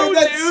 I know,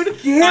 that dude.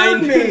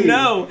 Scared me.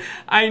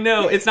 I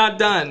know. It's not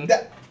done.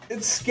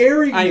 It's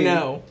scaring me. I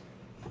know.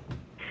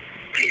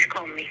 Please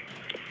call me.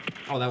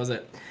 Oh, that was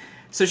it.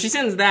 So she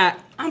sends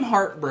that. I'm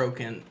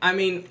heartbroken. I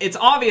mean, it's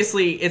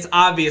obviously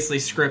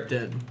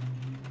scripted.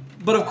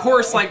 But of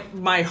course, like,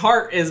 my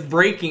heart is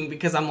breaking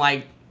because I'm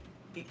like,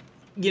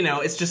 you know,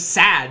 it's just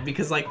sad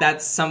because, like,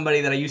 that's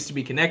somebody that I used to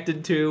be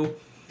connected to.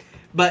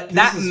 But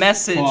that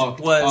message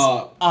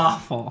was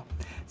awful.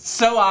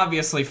 So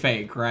obviously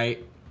fake,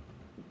 right?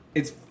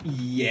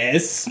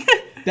 Yes.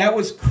 That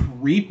was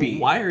creepy.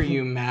 Why are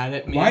you mad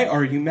at me? Why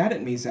are you mad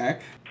at me,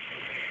 Zach?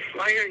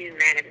 Why are you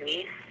mad at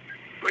me?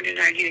 What did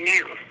I do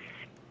now?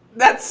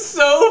 That's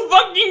so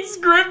fucking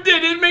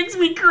scripted. It makes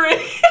me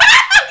cringe.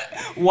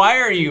 Why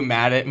are you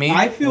mad at me?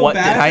 I feel what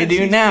bad did I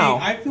do now?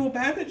 I feel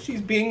bad that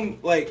she's being,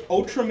 like,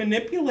 ultra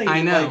manipulated.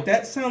 I know. Like,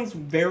 that sounds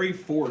very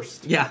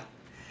forced. Yeah.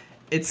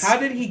 How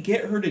did he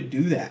get her to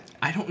do that?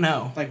 I don't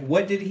know. Like,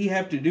 what did he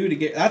have to do to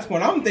get... That's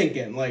what I'm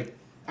thinking. Like,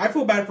 I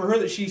feel bad for her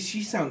that she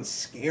sounds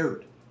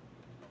scared.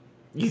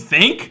 You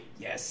think?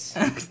 Yes.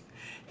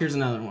 Here's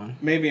another one.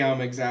 Maybe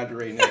I'm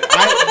exaggerating it.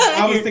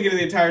 I was thinking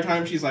the entire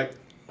time, she's like,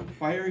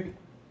 why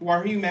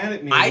are you mad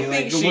at me? I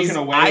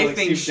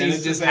think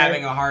she's just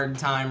having a hard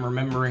time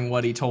remembering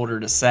what he told her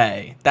to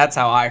say. That's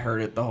how I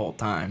heard it the whole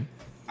time.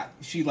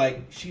 She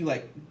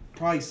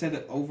probably said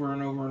it over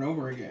and over and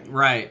over again.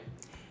 Right.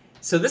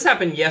 So this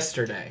happened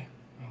yesterday.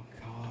 Oh,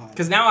 God.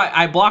 Because now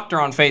I blocked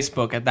her on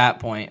Facebook at that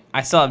point.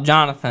 I still have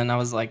Jonathan. I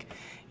was like,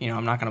 you know,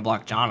 I'm not going to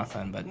block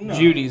Jonathan, but no.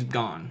 Judy's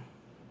gone.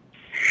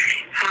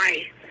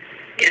 Hi,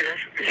 Dennis.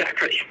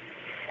 Zachary.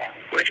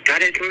 What's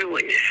got it from the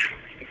witness?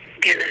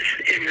 Dennis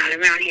is not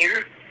around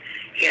here.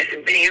 He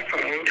hasn't been here for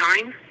a long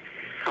time.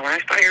 The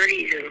last I heard,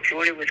 he's in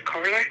Florida with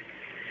Carla.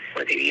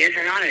 Whether he is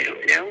or not, I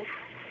don't know.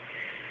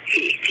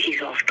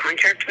 He's lost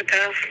contact with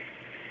us.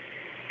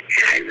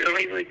 And I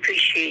really would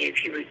appreciate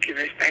if you would give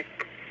us back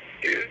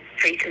your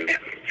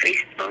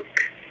Facebook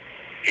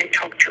and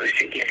talk to us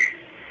again.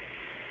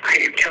 I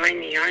am telling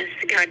the honest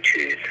to God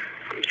truth.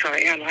 I'm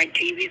sorry I lied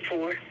to you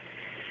before,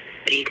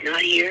 but he's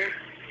not here,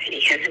 and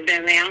he hasn't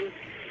been around,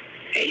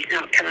 and he's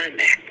not coming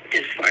back,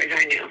 as far as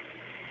I know.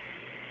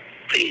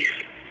 Please,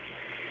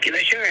 give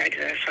us your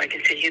address so I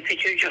can send you a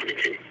picture of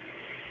Jonathan.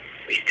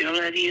 We still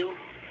love you,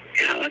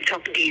 and I love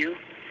talking to you.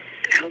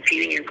 I hope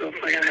you and your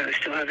girlfriend are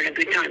still having a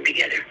good time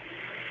together.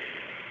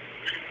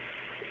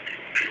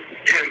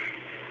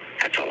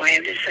 That's all I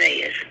have to say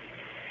is,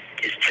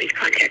 just please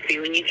contact me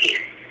when you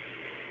can.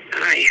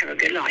 All right, have a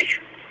good life.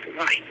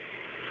 Goodbye.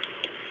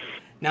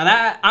 Now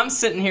that, I'm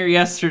sitting here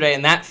yesterday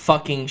and that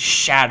fucking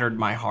shattered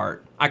my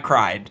heart. I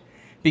cried.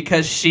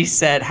 Because she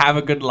said, have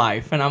a good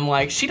life. And I'm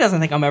like, she doesn't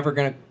think I'm ever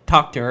going to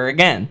talk to her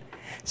again.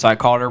 So I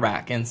called her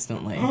back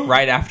instantly.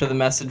 Right after the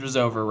message was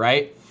over,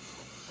 right?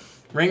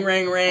 Ring,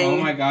 ring, ring.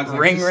 Oh my God.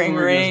 Ring, ring,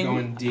 ring.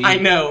 Going deep. I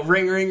know.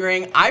 Ring, ring,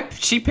 ring.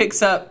 She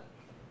picks up.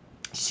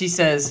 She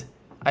says,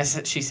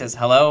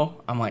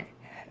 hello. I'm like,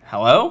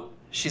 hello?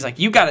 She's like,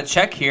 you got a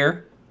check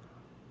here.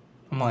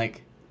 I'm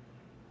like,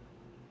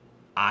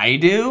 I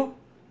do?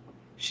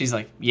 She's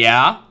like,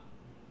 yeah.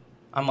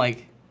 I'm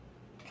like,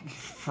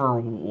 for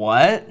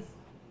what?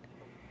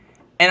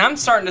 And I'm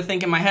starting to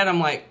think in my head, I'm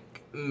like,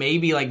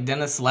 maybe like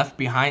Dennis left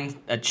behind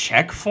a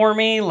check for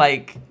me.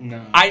 Like,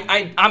 no.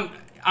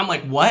 I'm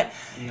like, what?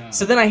 No.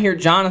 So then I hear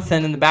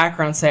Jonathan in the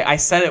background say, I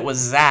said it was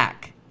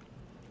Zach.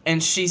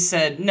 And she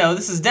said, no,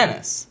 this is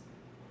Dennis.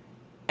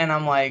 And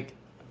I'm like,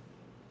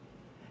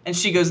 and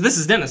she goes, this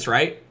is Dennis,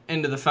 right?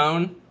 Into the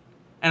phone.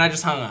 And I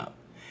just hung up.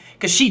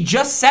 Because she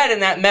just said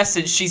in that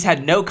message she's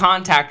had no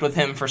contact with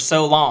him for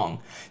so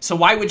long. So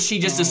why would she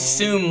just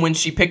assume when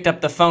she picked up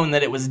the phone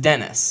that it was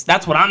Dennis?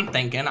 That's what I'm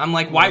thinking. I'm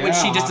like, why would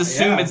she just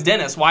assume it's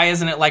Dennis? Why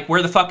isn't it like,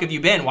 where the fuck have you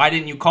been? Why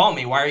didn't you call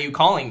me? Why are you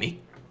calling me?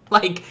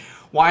 Like,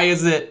 why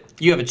is it,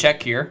 you have a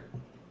check here?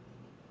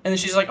 And then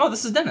she's like, oh,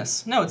 this is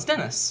Dennis. No, it's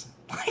Dennis.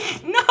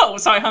 Like, no.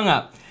 So I hung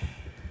up.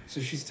 So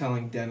she's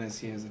telling Dennis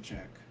he has a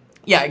check.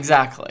 Yeah,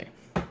 exactly.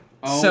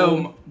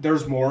 So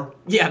there's more?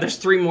 Yeah, there's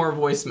 3 more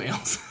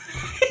voicemails.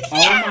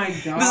 Oh my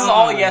God. This is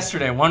all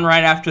yesterday, one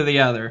right after the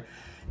other.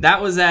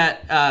 That was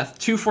at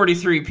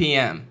 2:43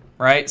 p.m.,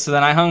 right? So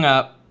then I hung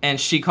up, and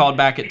she called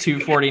back at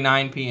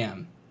 2:49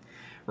 p.m.,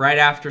 right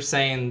after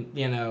saying,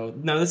 you know,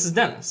 no, this is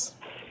Dennis.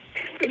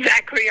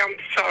 Zachary, I'm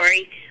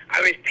sorry.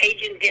 I was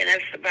paging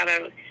Dennis about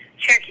a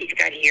check he's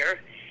got here,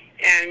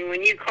 and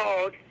when you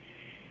called,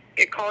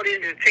 it called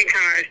in to think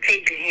I was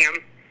paging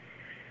him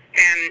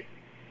and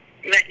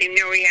letting him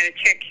know he had a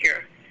check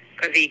here,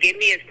 because he gave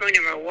me his phone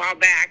number a while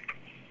back,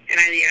 and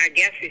I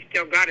guess he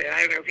still got it. I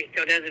don't know if he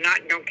still does or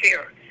not, and don't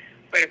care.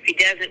 But if he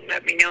doesn't,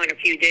 let me know in a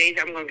few days.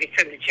 I'm going to get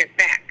something to check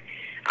back.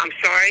 I'm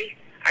sorry.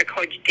 I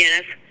called you,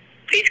 Dennis.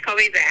 Please call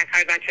me back.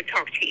 I'd like to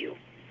talk to you.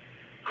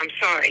 I'm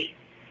sorry.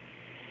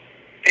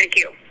 Thank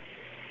you.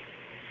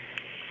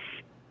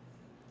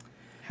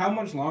 How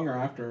much longer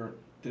after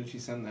did she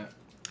send that?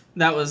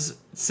 That was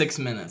 6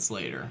 minutes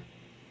later.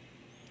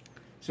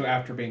 So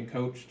after being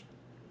coached?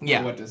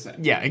 Yeah. Or what to say?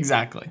 Yeah,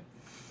 exactly.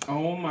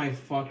 Oh my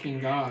fucking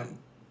God.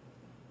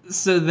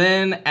 So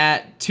then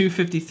at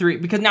 2:53,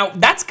 because now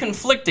that's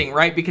conflicting,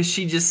 right? Because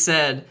she just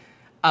said,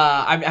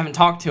 I haven't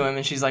talked to him.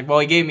 And she's like, well,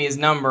 he gave me his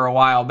number a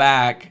while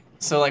back.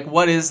 So, like,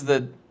 what is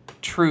the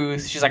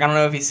truth? She's like, I don't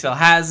know if he still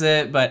has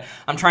it, but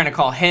I'm trying to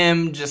call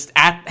him. Just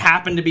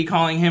happened to be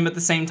calling him at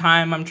the same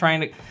time. I'm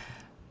trying to...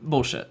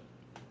 Bullshit.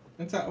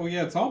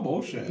 It's all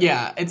bullshit.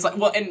 Yeah, it's like,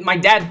 well, and my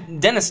dad,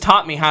 Dennis,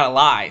 taught me how to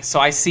lie, so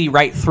I see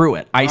right through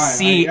it. I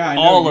see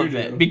all of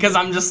it, because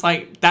I'm just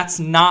like, that's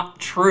not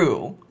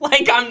true.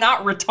 Like, I'm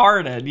not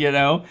retarded, you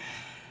know?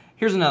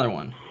 Here's another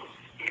one.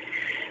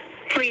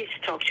 Please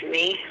talk to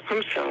me.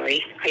 I'm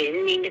sorry. I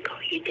didn't mean to call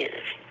you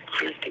Dennis.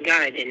 Honest to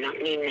God, I did not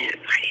mean that.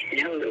 I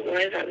didn't know who it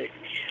was. I was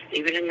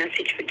leaving a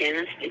message for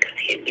Dennis because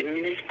he had given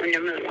me this phone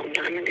number a long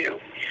time ago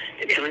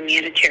to tell him he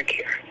had a check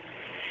here.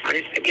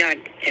 Honest to God,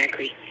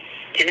 Zachary,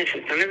 Dennis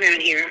is not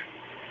around here.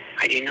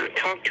 I do not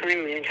talk to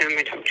him. The only time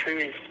I talk to him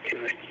is to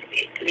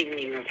leaving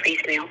him a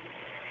voicemail.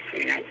 I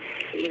mean, not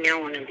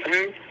email on the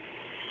phone.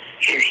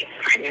 And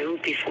I know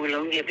before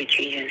long he'll be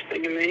changing his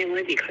phone number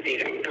anyway because he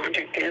don't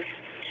contact us.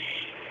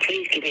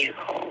 Please give me a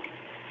call.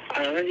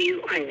 I love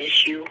you. I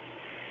miss you.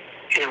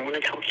 And I want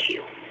to talk to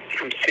you.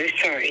 I'm so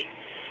sorry.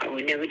 I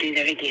would never do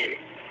that again.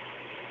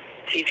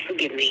 Please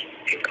forgive me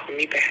and call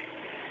me back.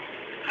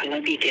 I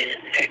love you, Dennis,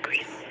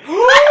 Zachary. Oh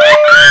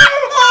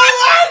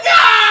my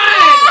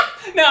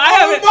God! No, I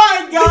haven't. Oh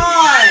my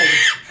God!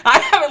 I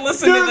haven't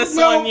listened to this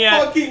one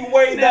yet. There's no fucking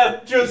way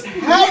that just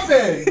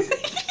happened.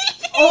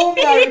 Oh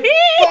my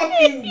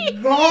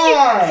fucking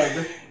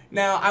God!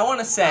 Now, I want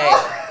to say,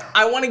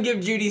 I want to give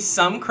Judy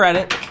some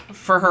credit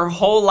for her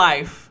whole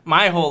life,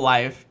 my whole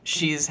life.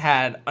 She's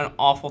had an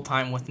awful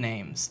time with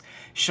names.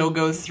 She'll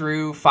go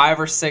through 5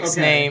 or 6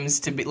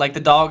 names to be like the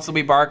dogs will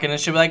be barking, and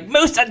she'll be like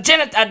Moose,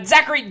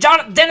 Zachary,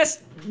 John,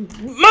 Dennis,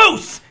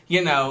 Moose.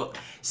 You know,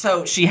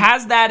 so she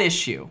has that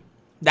issue.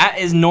 That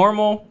is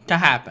normal to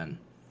happen.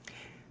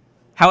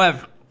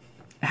 However,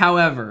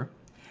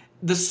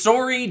 the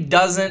story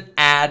doesn't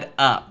add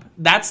up.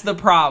 That's the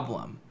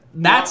problem.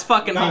 That's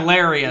fucking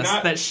hilarious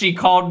that she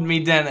called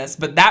me Dennis,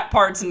 but that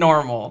part's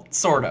normal,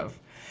 sort of.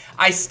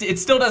 It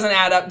still doesn't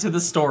add up to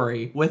the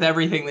story with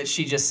everything that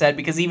she just said,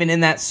 because even in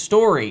that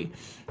story,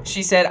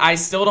 she said, I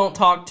still don't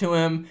talk to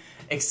him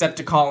except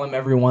to call him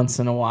every once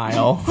in a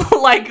while.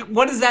 Like,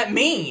 what does that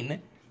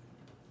mean?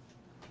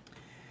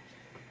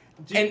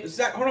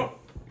 Zach, hold on.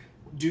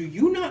 Do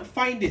you not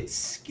find it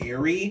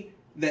scary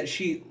that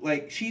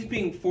she's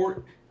being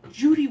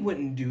Judy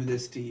wouldn't do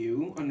this to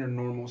you under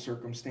normal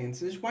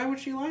circumstances. Why would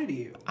she lie to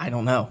you? I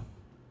don't know.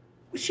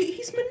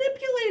 He's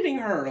manipulating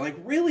her, like,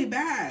 really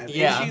bad.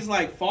 Yeah. And she's,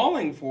 like,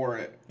 falling for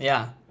it.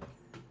 Yeah.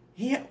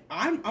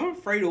 I'm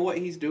afraid of what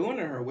he's doing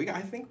to her.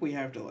 I think we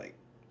have to, like...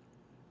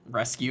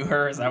 Rescue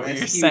her? Is that what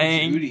you're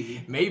saying?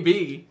 Judy.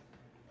 Maybe.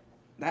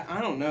 I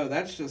don't know.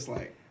 That's just,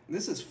 like...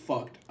 This is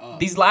fucked up.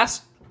 These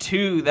last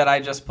 2 that I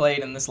just played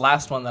and this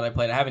last one that I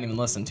played, I haven't even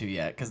listened to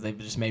yet because they've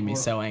just made me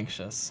so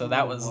anxious. So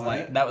that was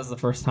that was the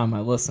first time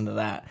I listened to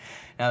that.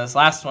 Now this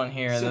last one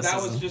here, so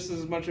that was just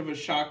as much of a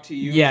shock to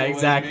you. Yeah, as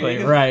exactly.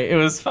 Me. Right. It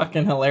was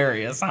fucking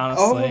hilarious,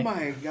 honestly. Oh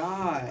my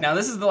God. Now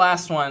this is the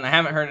last one. I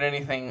haven't heard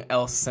anything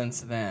else since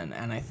then,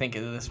 and I think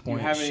at this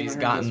point she's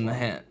gotten the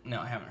hint.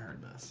 No, I haven't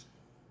heard this.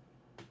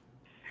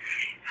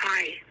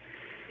 Hi,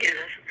 Dennis,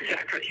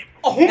 Zachary.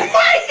 Oh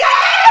my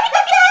God!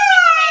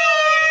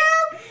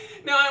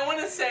 Now, I want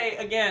to say,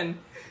 again,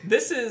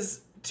 this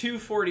is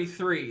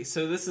 2:43,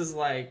 so this is,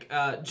 like,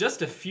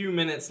 just a few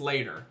minutes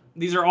later.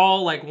 These are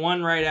all, like,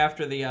 one right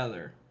after the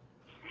other.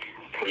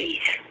 Please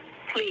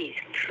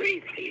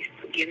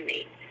forgive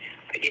me.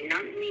 I did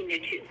not mean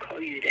to call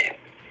you that.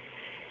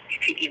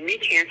 If you give me a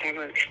chance, I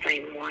will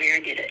explain why I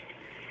did it.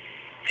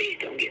 Please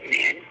don't get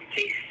mad.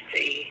 Please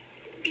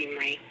be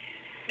my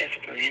best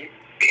friend.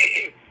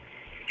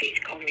 Please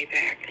call me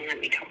back and let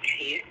me talk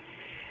to you.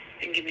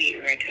 And give me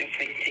your address.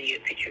 I can send you a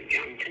picture of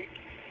Jonathan.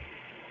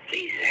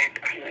 Please,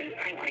 Zach,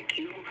 I like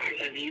you.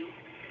 I love you.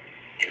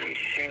 And I'm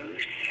so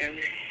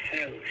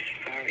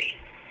sorry.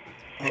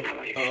 And I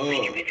will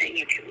explain everything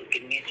if you will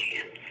give me a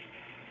chance.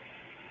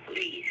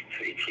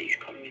 Please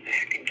call me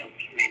back and don't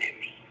be mad at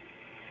me.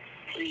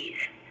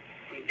 Please.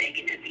 I'm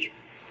begging of you.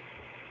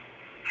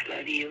 I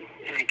love you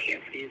and I care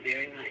for you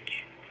very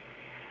much.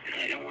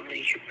 And I don't want to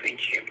lose your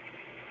friendship.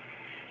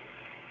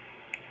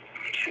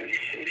 I'm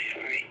so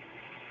sorry.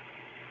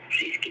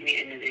 Please give me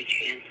another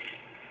chance.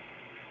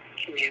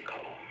 Give me a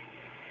call.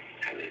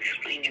 I will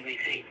explain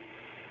everything.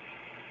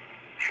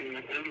 I'm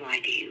not going to lie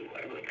to you.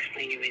 I will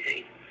explain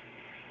everything.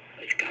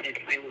 But God is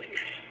my witness.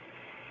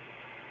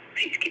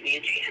 Please give me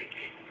a chance.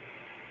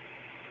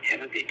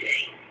 Have a good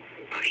day.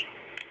 Bye.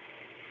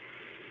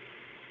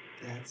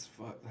 That's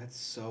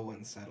so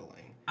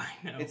unsettling. I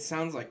know. It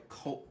sounds like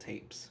cult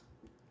tapes.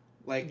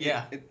 Like,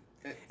 yeah.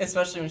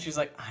 Especially when she's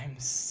like, I'm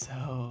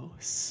so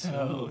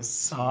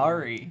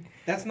sorry.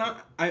 That's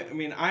not... I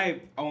mean,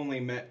 I only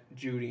met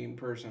Judy in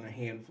person a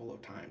handful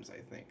of times, I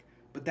think.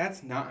 But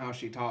that's not how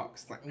she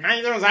talks. Like,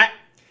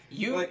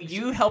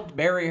 you helped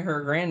bury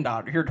her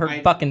granddaughter,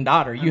 her fucking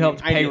daughter. You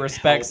helped pay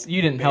respects.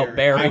 You didn't help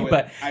bury,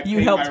 but you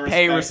helped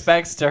pay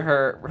respects to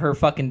her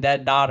fucking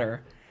dead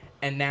daughter.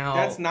 And now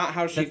That's not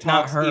how she that's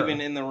not talks, her.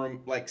 even in the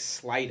room, like,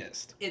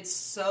 slightest. It's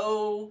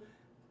so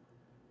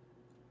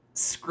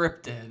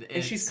scripted.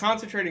 And she's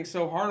concentrating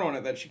so hard on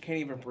it that she can't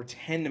even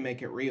pretend to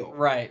make it real.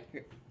 Right.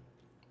 Please.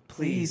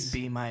 Please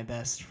be my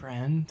best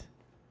friend.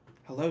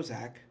 Hello,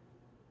 Zach.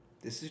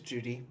 This is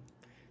Judy.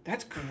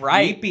 That's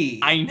Right. creepy.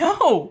 I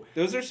know.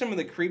 Those are some of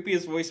the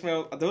creepiest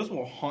voicemails. Those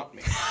will haunt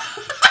me.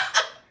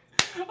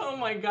 Oh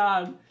my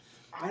god.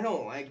 I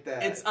don't like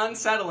that. It's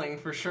unsettling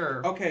for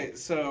sure. Okay,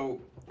 so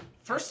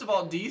First of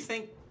all, do you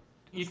think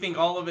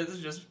all of it is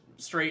just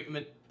straight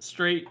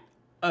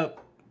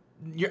up?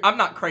 I'm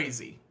not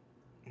crazy.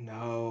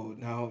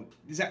 no.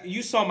 Zach,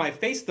 you saw my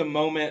face the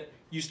moment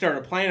you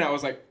started playing. I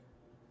was like,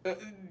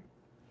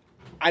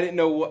 I didn't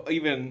know what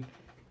even.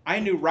 I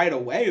knew right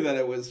away that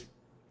it was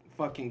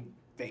fucking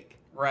fake.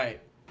 Right.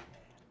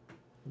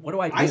 What do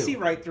I do? I see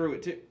right through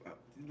it too.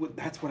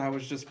 That's what I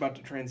was just about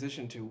to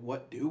transition to.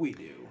 What do we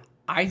do?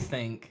 I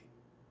think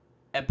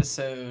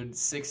episode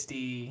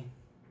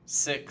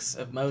 66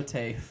 of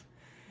MOATAIF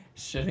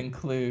should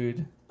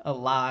include a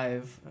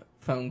live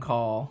phone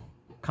call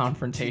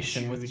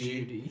confrontation with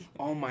Judy.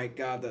 Oh my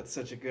god, that's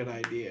such a good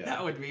idea.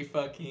 That would be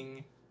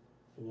fucking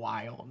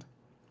wild.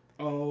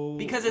 Oh.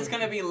 Because it's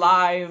going to be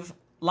lies.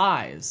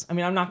 I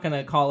mean, I'm not going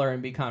to call her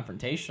and be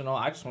confrontational.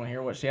 I just want to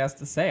hear what she has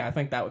to say. I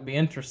think that would be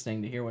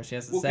interesting to hear what she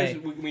has to say.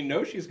 Because we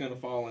know she's going to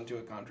fall into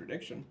a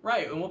contradiction.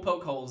 Right, and we'll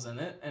poke holes in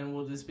it, and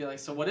we'll just be like,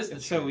 so what is the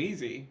It's truth? so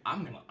easy.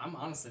 I'm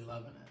honestly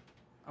loving it.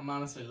 I'm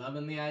honestly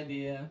loving the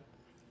idea.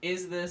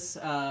 Is this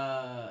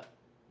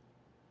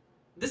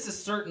this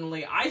is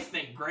certainly, I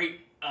think,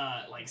 great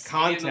like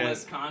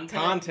scandalous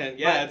content.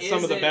 Yeah, But it's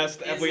some of the is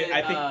best. it-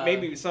 I think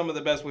maybe some of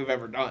the best we've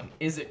ever done.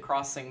 Is it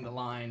crossing the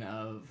line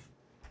of,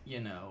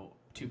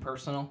 too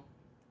personal?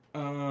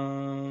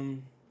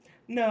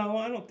 No,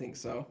 I don't think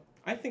so.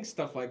 I think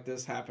stuff like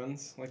this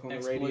happens, like on the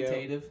radio.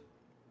 Exploitative?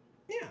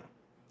 Yeah.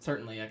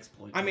 Certainly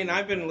exploitative. I mean,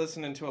 I've been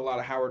listening to a lot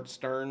of Howard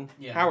Stern.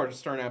 Yeah. Howard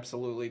Stern,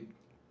 absolutely.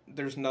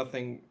 There's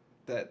nothing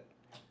that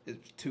is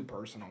too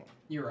personal.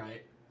 You're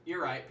right.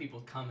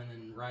 People coming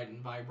and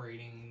riding.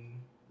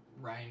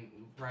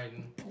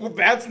 Well,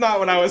 that's not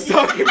what I was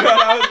talking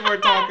about. I was more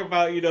talking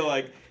about,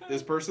 like,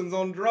 this person's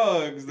on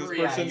drugs. This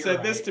Yeah, person you're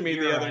said this right. to me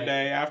You're the other right.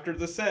 day after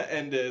the set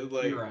ended.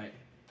 Like, You're right.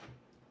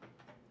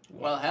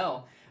 Well,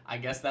 hell, I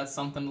guess that's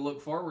something to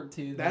look forward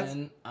to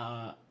then.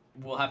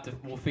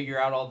 We'll figure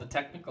out all the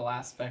technical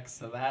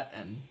aspects of that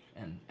and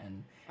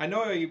I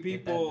know you that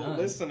people done.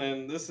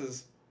 listening. This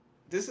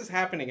is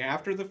happening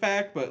after the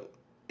fact, but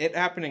it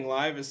happening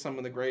live is some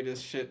of the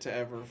greatest shit to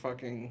ever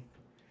fucking.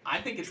 I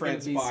think it's going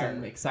to be transpire.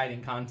 some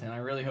exciting content. I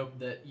really hope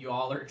that you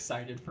all are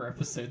excited for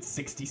episode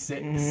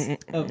 66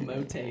 of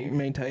MOATAIF.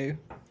 May tell you.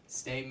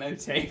 Stay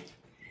MOATAIF.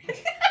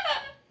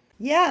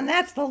 Yeah, and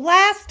that's the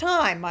last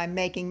time I'm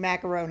making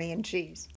macaroni and cheese.